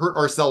have to hurt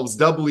ourselves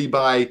doubly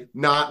by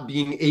not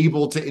being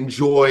able to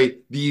enjoy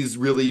these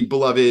really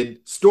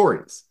beloved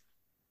stories?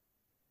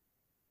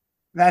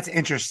 That's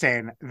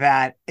interesting.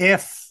 That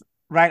if,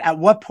 right, at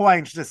what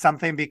point does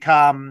something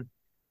become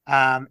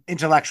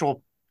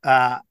intellectual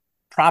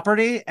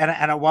property, and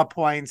at what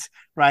point,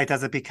 right,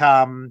 does it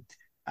become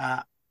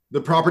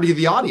the property of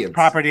the audience?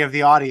 Property of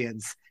the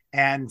audience.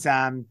 And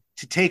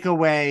to take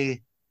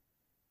away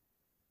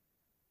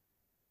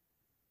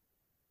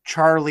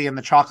Charlie and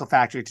the Chocolate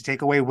Factory, to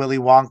take away Willy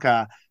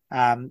Wonka,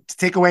 to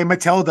take away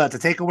Matilda, to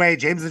take away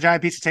James and the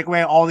Giant Peach, to take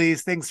away all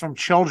these things from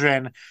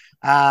children,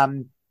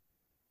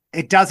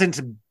 it doesn't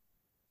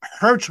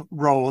hurt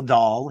Roald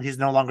Dahl. He's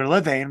no longer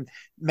living.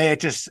 May it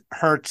just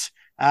hurt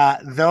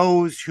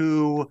those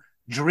who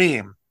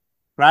dream,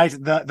 right?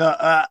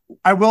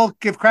 I will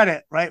give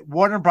credit, right?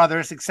 Warner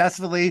Brothers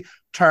successfully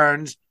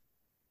turned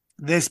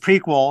this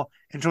prequel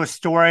into a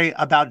story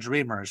about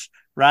dreamers,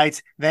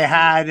 right? They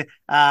had,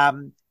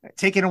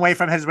 taken away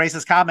from his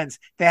racist comments,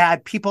 they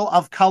had people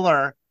of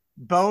color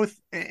both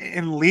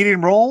in leading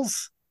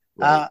roles,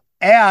 right,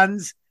 and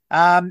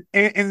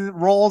in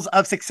roles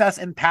of success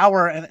and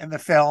power in the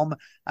film.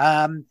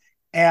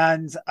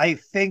 And I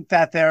think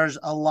that there's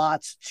a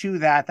lot to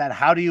that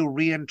how do you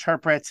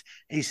reinterpret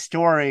a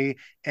story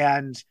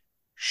and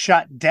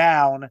shut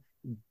down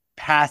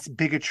past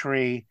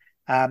bigotry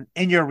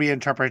in your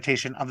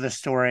reinterpretation of the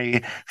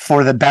story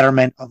for the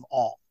betterment of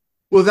all?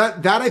 Well,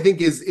 that I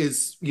think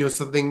is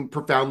something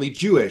profoundly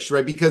Jewish,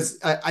 right? Because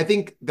I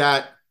think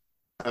that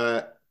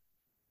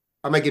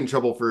I might get in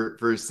trouble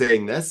for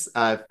saying this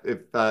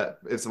if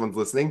someone's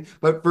listening,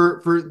 but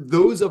for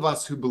those of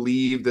us who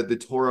believe that the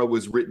Torah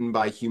was written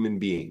by human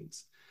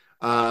beings,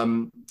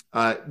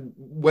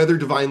 whether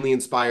divinely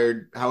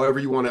inspired, however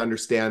you want to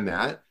understand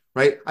that,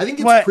 right? I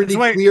think it's pretty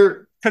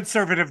clear.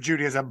 Conservative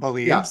Judaism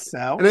believes, yeah.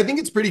 So, and I think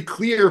it's pretty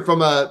clear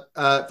from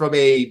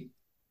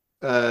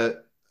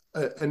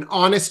an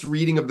honest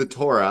reading of the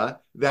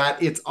Torah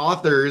that its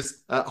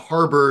authors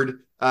harbored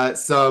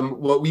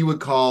some what we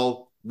would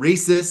call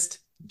racist,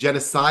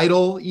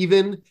 genocidal,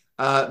 even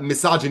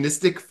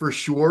misogynistic, for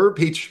sure,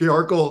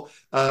 patriarchal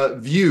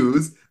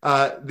views.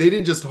 They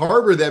didn't just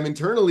harbor them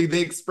internally,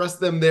 they expressed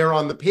them there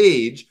on the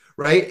page,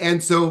 right?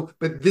 And so,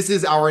 but this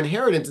is our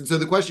inheritance. And so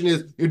the question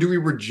is, do we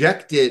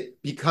reject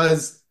it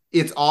because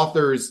its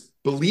authors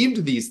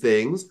believed these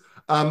things,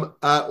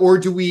 or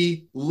do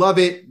we love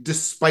it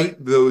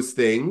despite those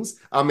things,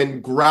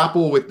 and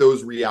grapple with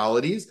those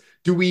realities?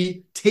 Do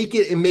we take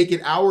it and make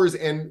it ours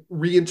and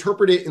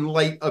reinterpret it in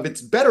light of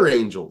its better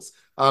angels?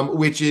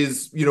 Which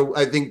is,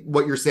 I think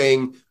what you're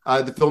saying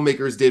the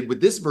filmmakers did with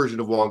this version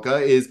of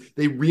Wonka is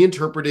they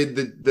reinterpreted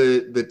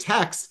the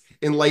text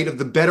in light of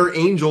the better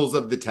angels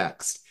of the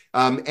text,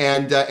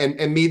 and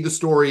made the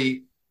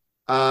story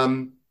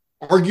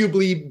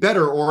arguably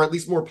better, or at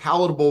least more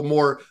palatable,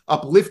 more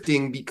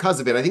uplifting because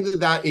of it. I think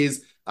that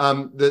is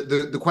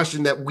the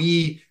question that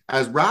we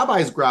as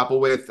rabbis grapple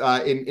with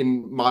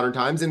in modern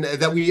times, and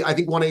that we, I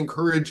think, want to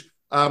encourage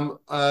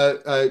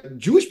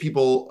Jewish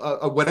people,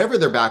 whatever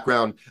their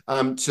background,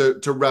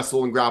 to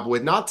wrestle and grapple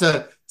with. Not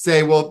to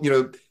say, well,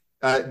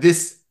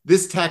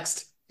 this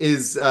text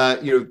is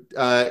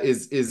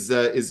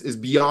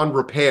beyond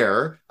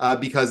repair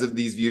because of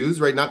these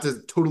views, right? Not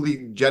to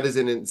totally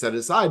jettison it and set it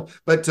aside,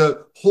 but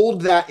to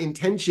hold that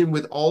intention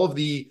with all of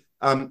the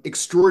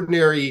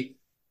extraordinary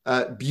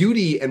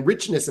beauty and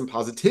richness and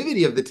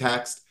positivity of the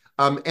text,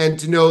 and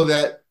to know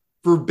that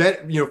for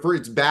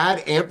its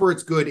bad and for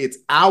its good, it's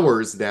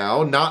ours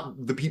now,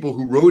 not the people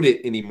who wrote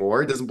it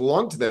anymore. It doesn't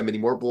belong to them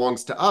anymore. It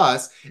belongs to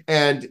us,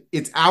 and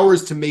it's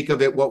ours to make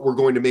of it what we're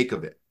going to make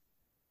of it.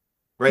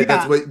 Right?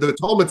 That's Yeah, what the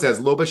Talmud says,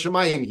 Lo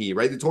b'shamayim hi,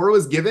 right? The Torah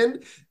was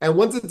given, and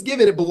once it's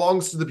given, it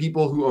belongs to the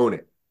people who own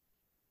it.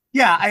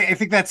 yeah, I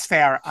think that's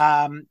fair.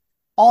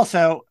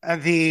 Also,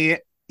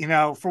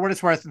 for what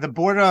it's worth, the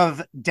Board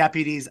of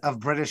Deputies of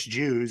British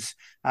Jews,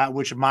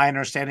 which my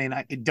understanding,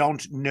 I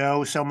don't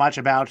know so much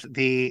about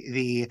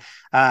the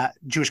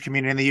Jewish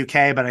community in the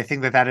UK, but I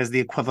think that is the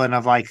equivalent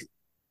of like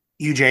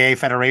UJA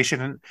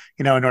Federation,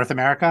 in North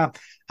America.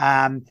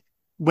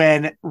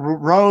 When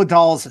Roald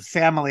Dahl's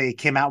family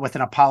came out with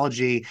an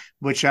apology,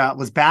 which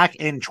was back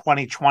in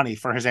 2020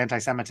 for his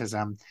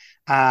anti-Semitism,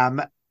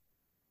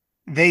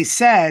 they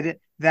said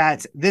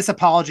that this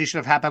apology should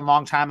have happened a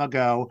long time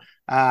ago,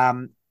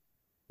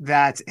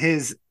 that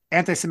his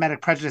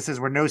anti-Semitic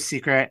prejudices were no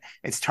secret.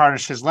 It's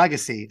tarnished his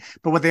legacy.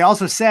 But what they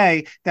also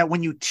say that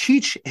when you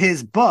teach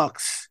his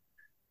books,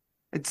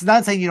 it's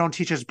not saying you don't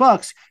teach his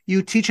books.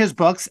 You teach his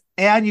books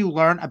and you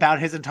learn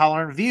about his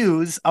intolerant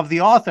views of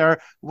the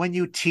author when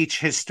you teach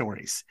his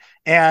stories.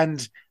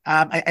 And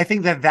I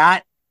think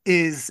that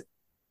is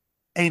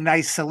a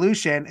nice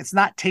solution. It's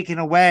not taking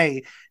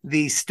away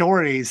the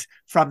stories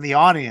from the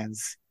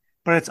audience,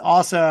 but it's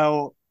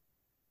also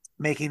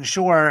making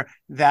sure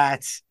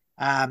that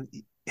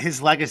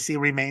his legacy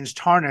remains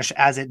tarnished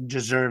as it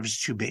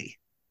deserves to be.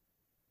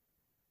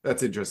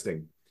 That's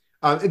interesting.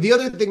 The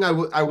other thing I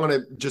want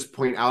to just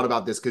point out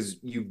about this, because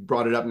you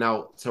brought it up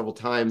now several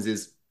times,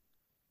 is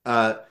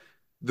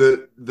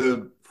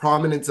the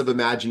prominence of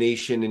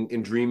imagination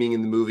and dreaming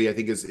in the movie. I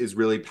think is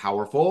really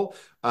powerful.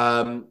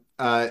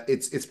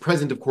 It's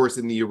present, of course,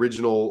 in the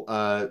original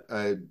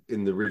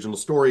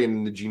story and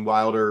in the Gene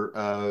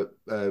Wilder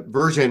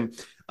version.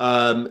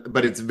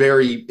 But it's turned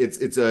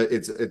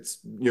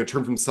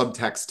from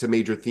subtext to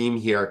major theme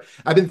here.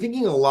 I've been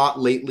thinking a lot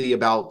lately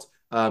about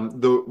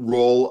the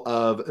role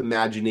of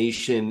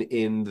imagination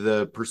in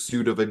the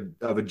pursuit of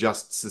a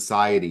just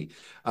society.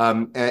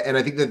 And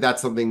I think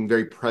that's something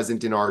very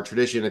present in our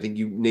tradition. I think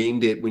you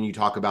named it when you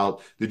talk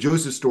about the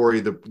Joseph story,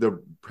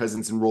 the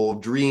presence and role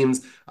of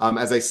dreams.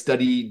 As I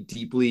study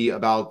deeply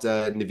about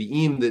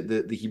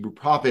Nevi'im, the Hebrew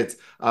prophets,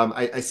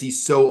 I see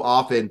so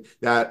often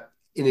that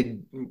in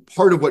a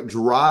part of what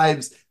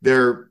drives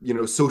their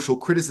social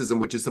criticism,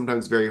 which is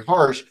sometimes very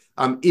harsh,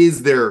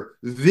 is their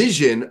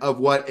vision of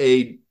what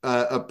a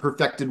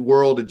perfected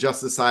world, a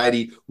just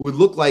society would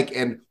look like,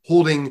 and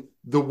holding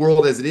the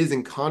world as it is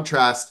in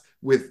contrast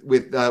with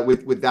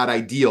that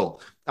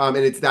ideal. And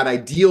it's that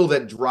ideal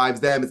that drives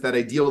them. It's that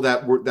ideal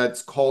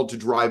that's called to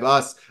drive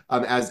us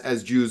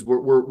as Jews.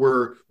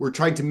 We're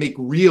trying to make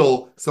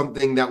real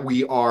something that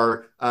we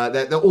are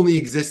that only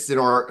exists in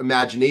our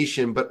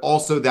imagination, but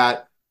also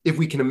that if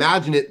we can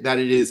imagine it, that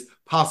it is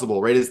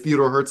possible, right? As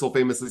Theodore Herzl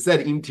famously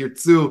said, "Im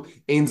tirtzu,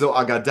 ein zo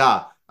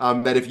agada."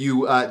 That if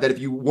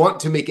you want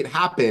to make it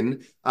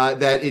happen,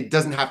 that it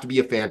doesn't have to be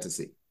a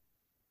fantasy.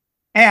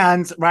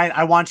 And right,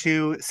 I want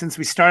to, since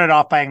we started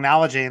off by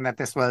acknowledging that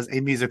this was a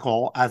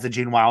musical, as the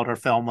Gene Wilder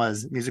film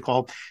was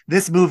musical,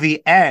 this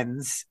movie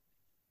ends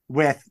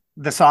with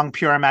the song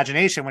 "Pure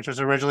Imagination," which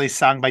was originally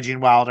sung by Gene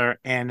Wilder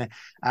in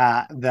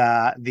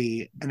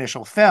the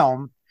initial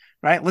film.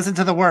 Right, listen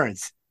to the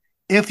words.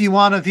 If you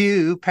want to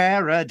view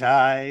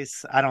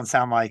paradise. I don't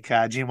sound like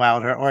Gene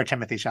Wilder or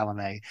Timothy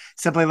Chalamet.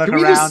 Simply look Can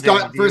we around. Just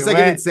stop for a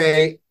second and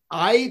say,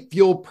 I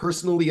feel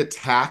personally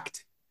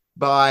attacked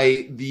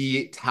by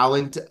the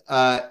talent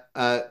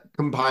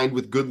combined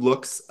with good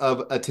looks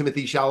of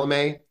Timothy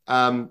Chalamet.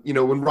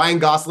 When Ryan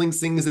Gosling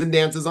sings and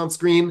dances on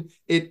screen,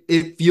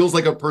 it feels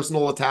like a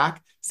personal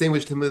attack. Same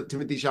with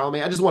Timothy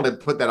Chalamet. I just want to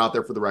put that out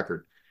there for the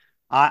record.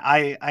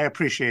 I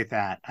appreciate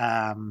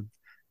that.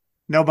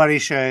 Nobody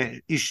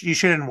should. You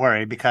shouldn't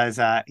worry, because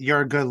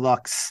your good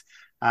looks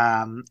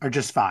are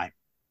just fine.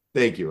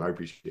 Thank you. I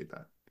appreciate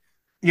that.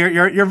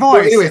 Your voice.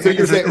 So anyway, so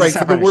you're saying, right?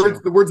 So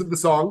the words of the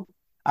song.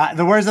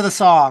 The words of the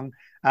song.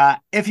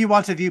 If you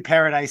want to view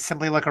paradise,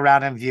 simply look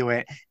around and view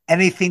it.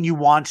 Anything you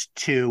want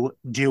to,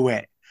 do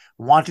it.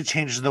 Want to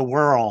change the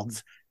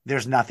world?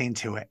 There's nothing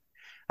to it.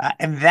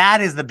 And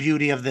that is the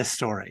beauty of this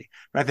story,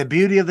 right? The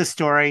beauty of the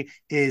story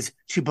is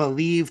to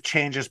believe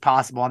change is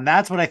possible. And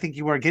that's what I think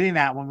you were getting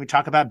at when we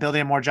talk about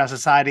building a more just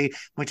society.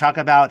 When we talk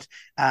about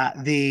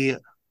the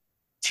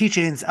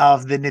teachings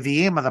of the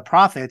Nevi'im, of the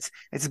prophets.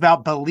 It's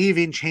about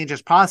believing change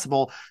is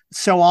possible.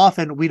 So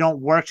often we don't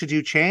work to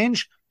do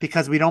change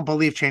because we don't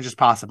believe change is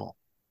possible.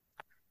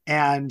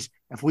 And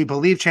if we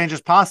believe change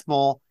is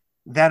possible,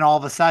 then all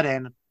of a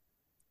sudden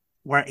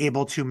we're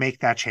able to make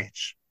that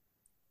change.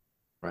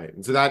 Right.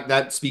 And so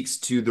that speaks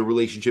to the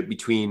relationship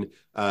between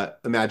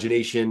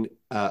imagination,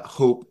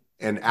 hope,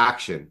 and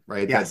action,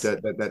 right? Yes.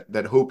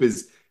 That hope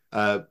is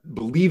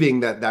believing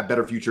that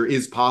better future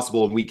is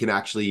possible, and we can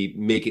actually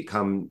make it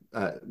come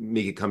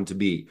to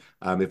be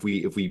if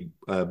we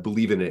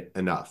believe in it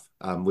enough,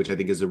 which I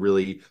think is a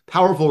really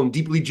powerful and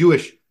deeply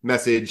Jewish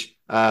message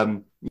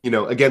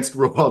against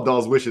Roald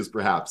Dahl's wishes,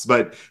 perhaps,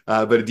 but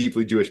a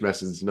deeply Jewish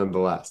message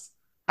nonetheless.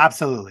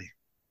 Absolutely.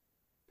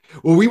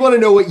 Well, we want to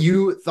know what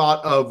you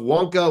thought of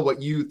Wonka, what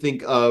you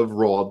think of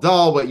Roald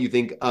Dahl, what you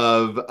think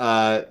of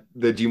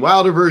the Gene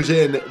Wilder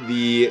version,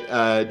 the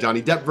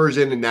Johnny Depp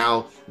version, and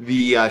now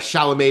the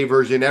Chalamet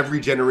version. Every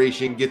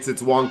generation gets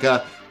its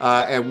Wonka,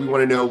 and we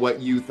want to know what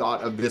you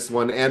thought of this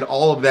one and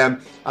all of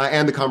them,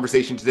 and the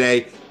conversation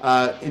today.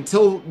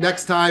 Until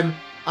next time,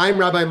 I'm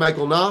Rabbi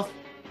Michael Knopf.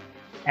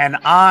 And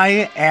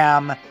I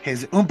am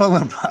his Oompa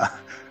Loompa.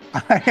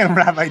 I am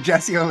Rabbi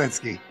Jesse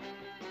Olitsky.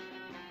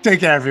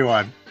 Take care,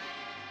 everyone.